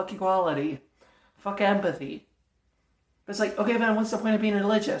saying, yeah, fuck equality. Fuck empathy. But it's like, okay, then what's the point of being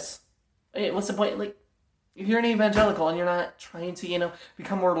religious? What's the point? Like, if you're an evangelical and you're not trying to, you know,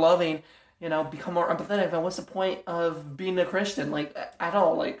 become more loving, you know, become more empathetic, then what's the point of being a Christian, like, at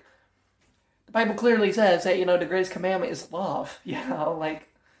all? Like, the Bible clearly says that, you know, the greatest commandment is love, you know, like,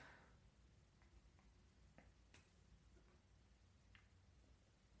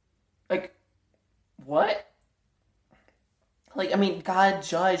 what? Like, I mean, God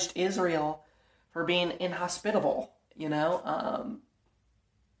judged Israel for being inhospitable, you know,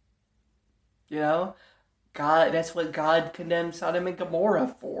 you know, God, that's what God condemned Sodom and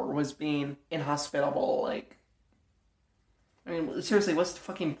Gomorrah for, was being inhospitable. Like, I mean, seriously, what's the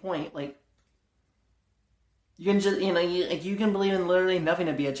fucking point? Like, you can just, you know, you can believe in literally nothing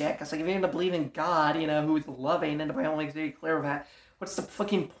to be a jackass. Like, if you're going to believe in God, you know, who's loving, and the Bible makes very clear of that, what's the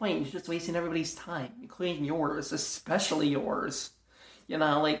fucking point? You're just wasting everybody's time, including yours, especially yours. You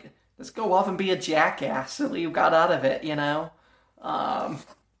know, like, let's go off and be a jackass. That's what you got out of it, you know?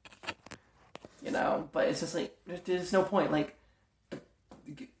 You know, but it's just like, there's no point. Like,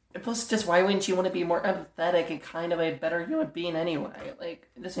 plus, just why wouldn't you want to be more empathetic and kind of a better human being anyway? Like,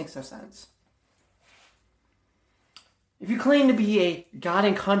 this makes no sense. If you claim to be a God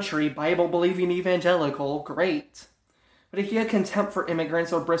and country, Bible-believing evangelical, great. But if you have contempt for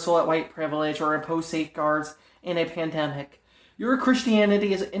immigrants or bristle at white privilege or impose safeguards in a pandemic, your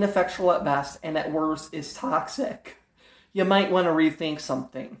Christianity is ineffectual at best and at worst is toxic. You might want to rethink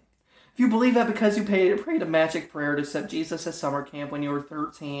something. If you believe that because you prayed a magic prayer to accept Jesus at summer camp when you were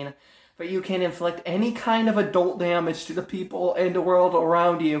 13, but you can inflict any kind of adult damage to the people and the world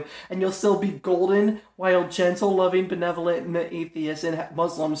around you, and you'll still be golden, while gentle, loving, benevolent atheists and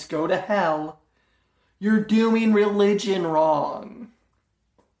Muslims go to hell, you're doing religion wrong.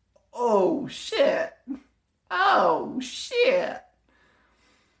 Oh, shit. Oh, shit.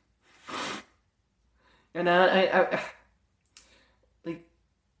 And I like,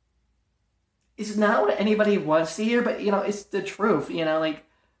 it's not what anybody wants to hear, but, you know, it's the truth, you know, like,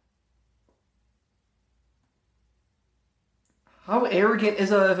 how arrogant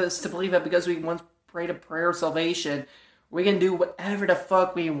is it of us to believe that because we once prayed a prayer of salvation, we can do whatever the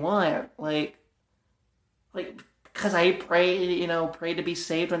fuck we want, like, because I prayed to be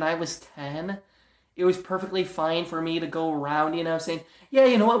saved when I was 10, it was perfectly fine for me to go around, you know, saying, yeah,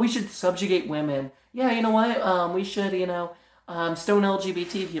 you know what, we should subjugate women. Yeah, you know what, we should, you know, stone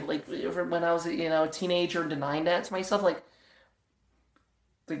LGBT people. Like, when I was, you know, a teenager, denying that to myself, like,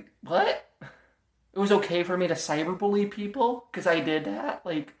 what? It was okay for me to cyberbully people, because I did that.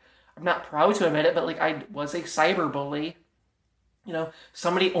 Like, I'm not proud to admit it, but, like, I was a cyberbully. You know,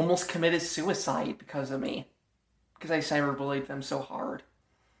 somebody almost committed suicide because of me. Because I cyberbullied them so hard.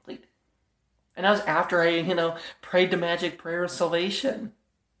 Like, and that was after I, you know, prayed the magic prayer of salvation.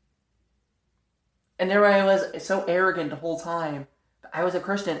 And there I was, so arrogant the whole time. I was a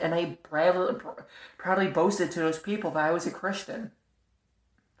Christian, and I proudly boasted to those people that I was a Christian.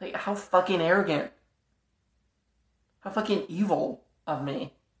 Like, how fucking arrogant. How fucking evil of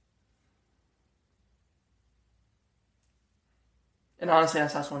me. And honestly,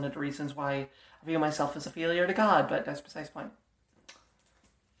 that's one of the reasons why I view myself as a failure to God, but that's besides the point.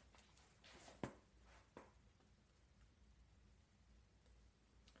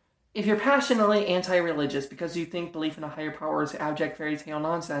 If you're passionately anti-religious because you think belief in a higher power is abject fairy tale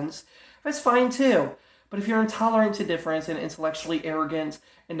nonsense, that's fine too. But if you're intolerant to difference and intellectually arrogant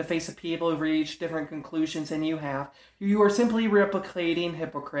in the face of people who reach different conclusions than you have, you are simply replicating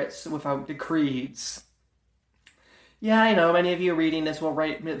hypocrites without the creeds. Yeah, I know, many of you reading this will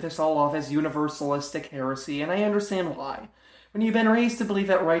write this all off as universalistic heresy, and I understand why. When you've been raised to believe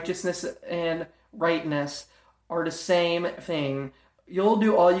that righteousness and rightness are the same thing, you'll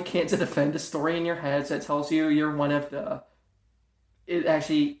do all you can to defend a story in your heads that tells you you're one of the... It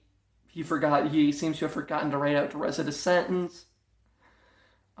actually... He seems to have forgotten to write out the rest of the sentence.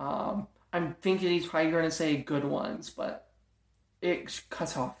 I'm thinking he's probably going to say good ones, but it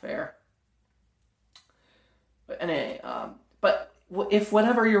cuts off there. But anyway, but if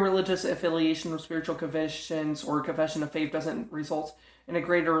whatever your religious affiliation or spiritual convictions or confession of faith doesn't result in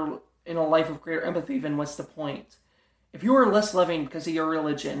a life of greater empathy, then what's the point? If you are less loving because of your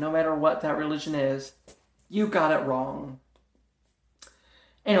religion, no matter what that religion is, you got it wrong.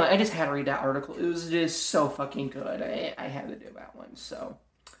 Anyway, I just had to read that article. It was just so fucking good. I had to do that one, so.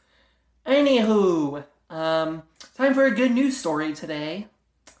 Anywho, time for a good news story today.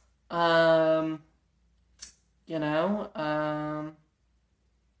 And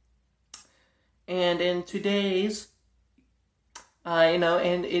in today's,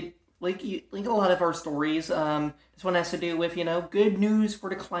 and it, like a lot of our stories, this one has to do with, good news for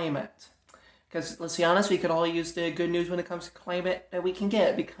the climate. Because, let's be honest, we could all use the good news when it comes to climate that we can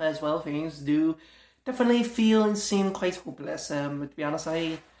get, because, well, things do definitely feel and seem quite hopeless. To be honest,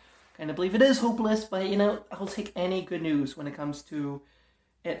 I kind of believe it is hopeless, but, I'll take any good news when it comes to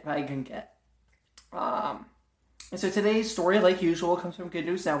it that I can get. And so today's story, like usual, comes from Good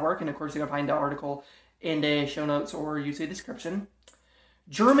News Network, and of course you can find the article in the show notes or YouTube description.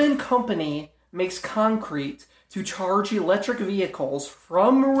 German company makes concrete to charge electric vehicles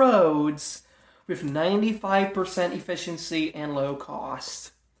from roads with 95% efficiency and low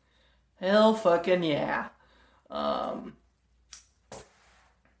cost. Hell fucking yeah.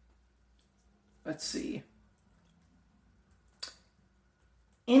 Let's see.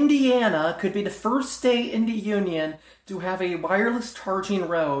 Indiana could be the first state in the union to have a wireless charging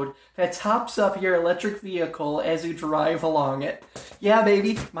road that tops up your electric vehicle as you drive along it. Yeah,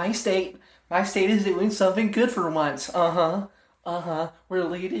 baby, my state is doing something good for once. We're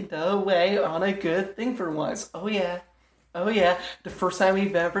leading the way on a good thing for once. Oh yeah. The first time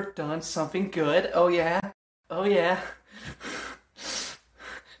we've ever done something good. Oh yeah.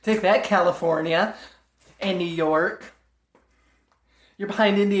 Take that, California and New York. You're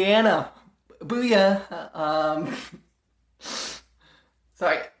behind Indiana. Booyah.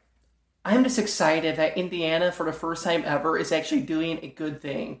 Sorry. I'm just excited that Indiana, for the first time ever, is actually doing a good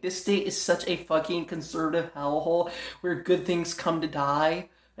thing. This state is such a fucking conservative hellhole where good things come to die.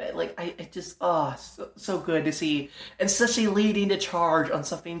 So good to see. And especially leading the charge on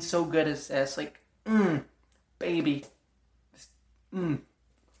something so good as this. Baby.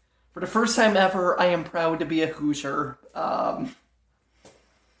 For the first time ever, I am proud to be a Hoosier.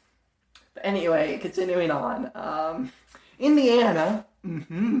 But anyway, continuing on. Indiana,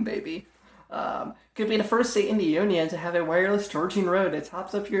 baby, could be the first state in the union to have a wireless charging road that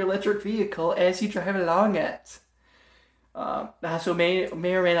tops up your electric vehicle as you drive along it. So may or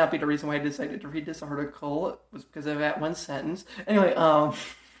may not be the reason why I decided to read this article. It was because of that one sentence. Anyway,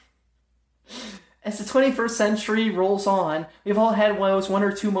 as the 21st century rolls on, we've all had one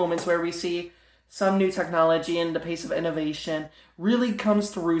or two moments where we see some new technology and the pace of innovation really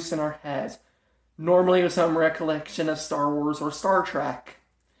comes to roost in our heads. Normally with some recollection of Star Wars or Star Trek.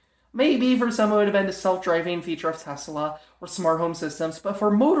 Maybe for some it would have been the self-driving feature of Tesla or smart home systems, but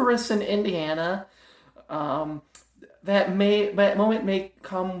for motorists in Indiana, that moment may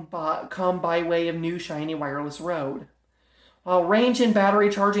come by way of new shiny wireless road. While range and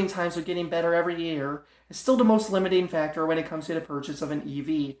battery charging times are getting better every year, it's still the most limiting factor when it comes to the purchase of an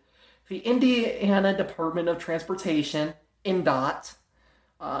EV. The Indiana Department of Transportation, INDOT,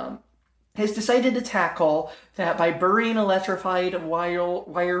 has decided to tackle that by burying electrified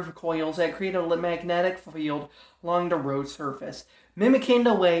wire coils that create a magnetic field along the road surface, mimicking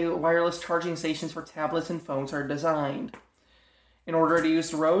the way wireless charging stations for tablets and phones are designed. In order to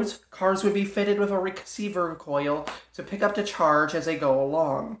use the roads, cars would be fitted with a receiver coil to pick up the charge as they go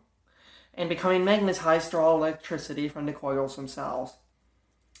along, and becoming magnetized to draw electricity from the coils themselves.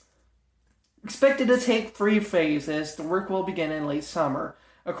 Expected to take 3 phases, the work will begin in late summer,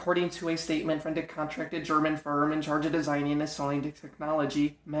 according to a statement from the contracted German firm in charge of designing and selling the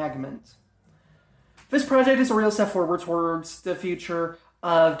technology, Magment. This project is a real step forward towards the future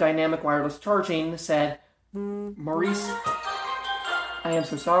of dynamic wireless charging, said Maurice. I am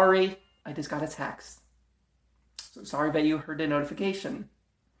so sorry. I just got a text. So sorry that you heard the notification.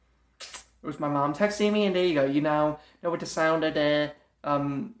 It was my mom texting me, and there you go. You now know what the sound of the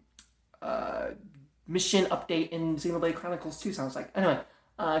mission update in Xenoblade Chronicles 2 sounds like. Anyway,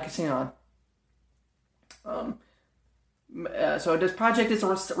 continue on. So this project is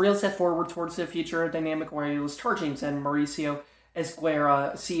a real step forward towards the future of dynamic wireless charging, said Mauricio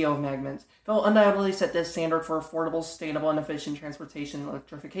Esguerra, CEO of Magment. They'll undoubtedly set this standard for affordable, sustainable, and efficient transportation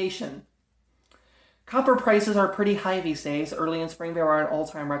electrification. Copper prices are pretty high these days. Early in spring, they were at an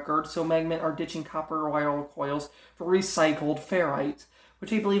all-time record, so Magment are ditching copper wire coils for recycled ferrite,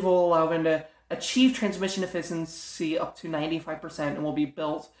 which they believe will allow them to achieve transmission efficiency up to 95% and will be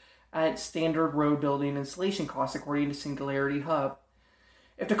built at standard road building installation costs, according to Singularity Hub.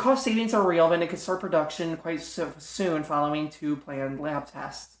 If the cost savings are real, then it could start production quite soon following 2 planned lab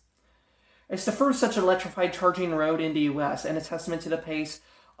tests. It's the first such electrified charging road in the U.S., and a testament to the pace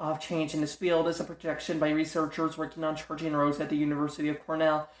of change in this field is a projection by researchers working on charging roads at the University of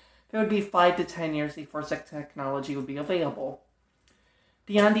Cornell that would be 5 to 10 years before such technology would be available.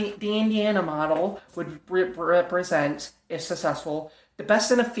 The Indiana model would represent, if successful, the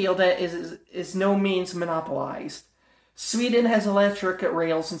best in a field that is no means monopolized. Sweden has electric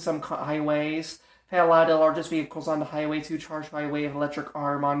rails in some highways that allow the largest vehicles on the highway to charge by way of electric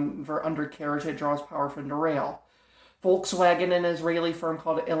arm for undercarriage that draws power from the rail. Volkswagen and an Israeli firm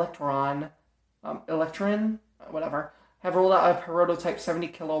called Electron, have rolled out a prototype 70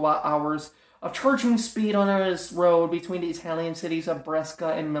 kilowatt hours of charging speed on this road between the Italian cities of Brescia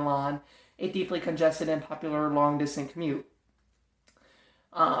and Milan, a deeply congested and popular long-distance commute.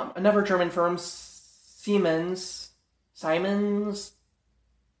 Another German firm, Siemens, I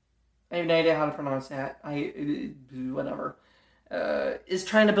have no idea how to pronounce that. Is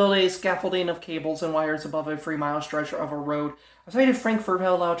trying to build a scaffolding of cables and wires above a 3-mile stretch of a road outside of Frankfurt that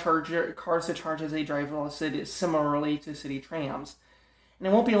allow cars to charge as they drive similarly to city trams. And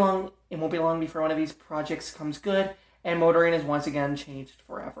it won't be long before one of these projects comes good and motoring is once again changed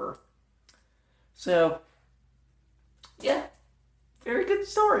forever. So, yeah, very good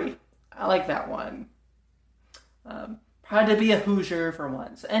story. I like that one. Proud to be a Hoosier for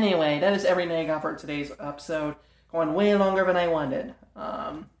once. Anyway, that is everything I got for today's episode. Going way longer than I wanted.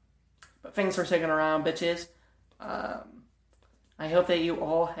 But thanks for sticking around, bitches. I hope that you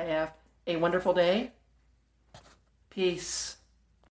all have a wonderful day. Peace.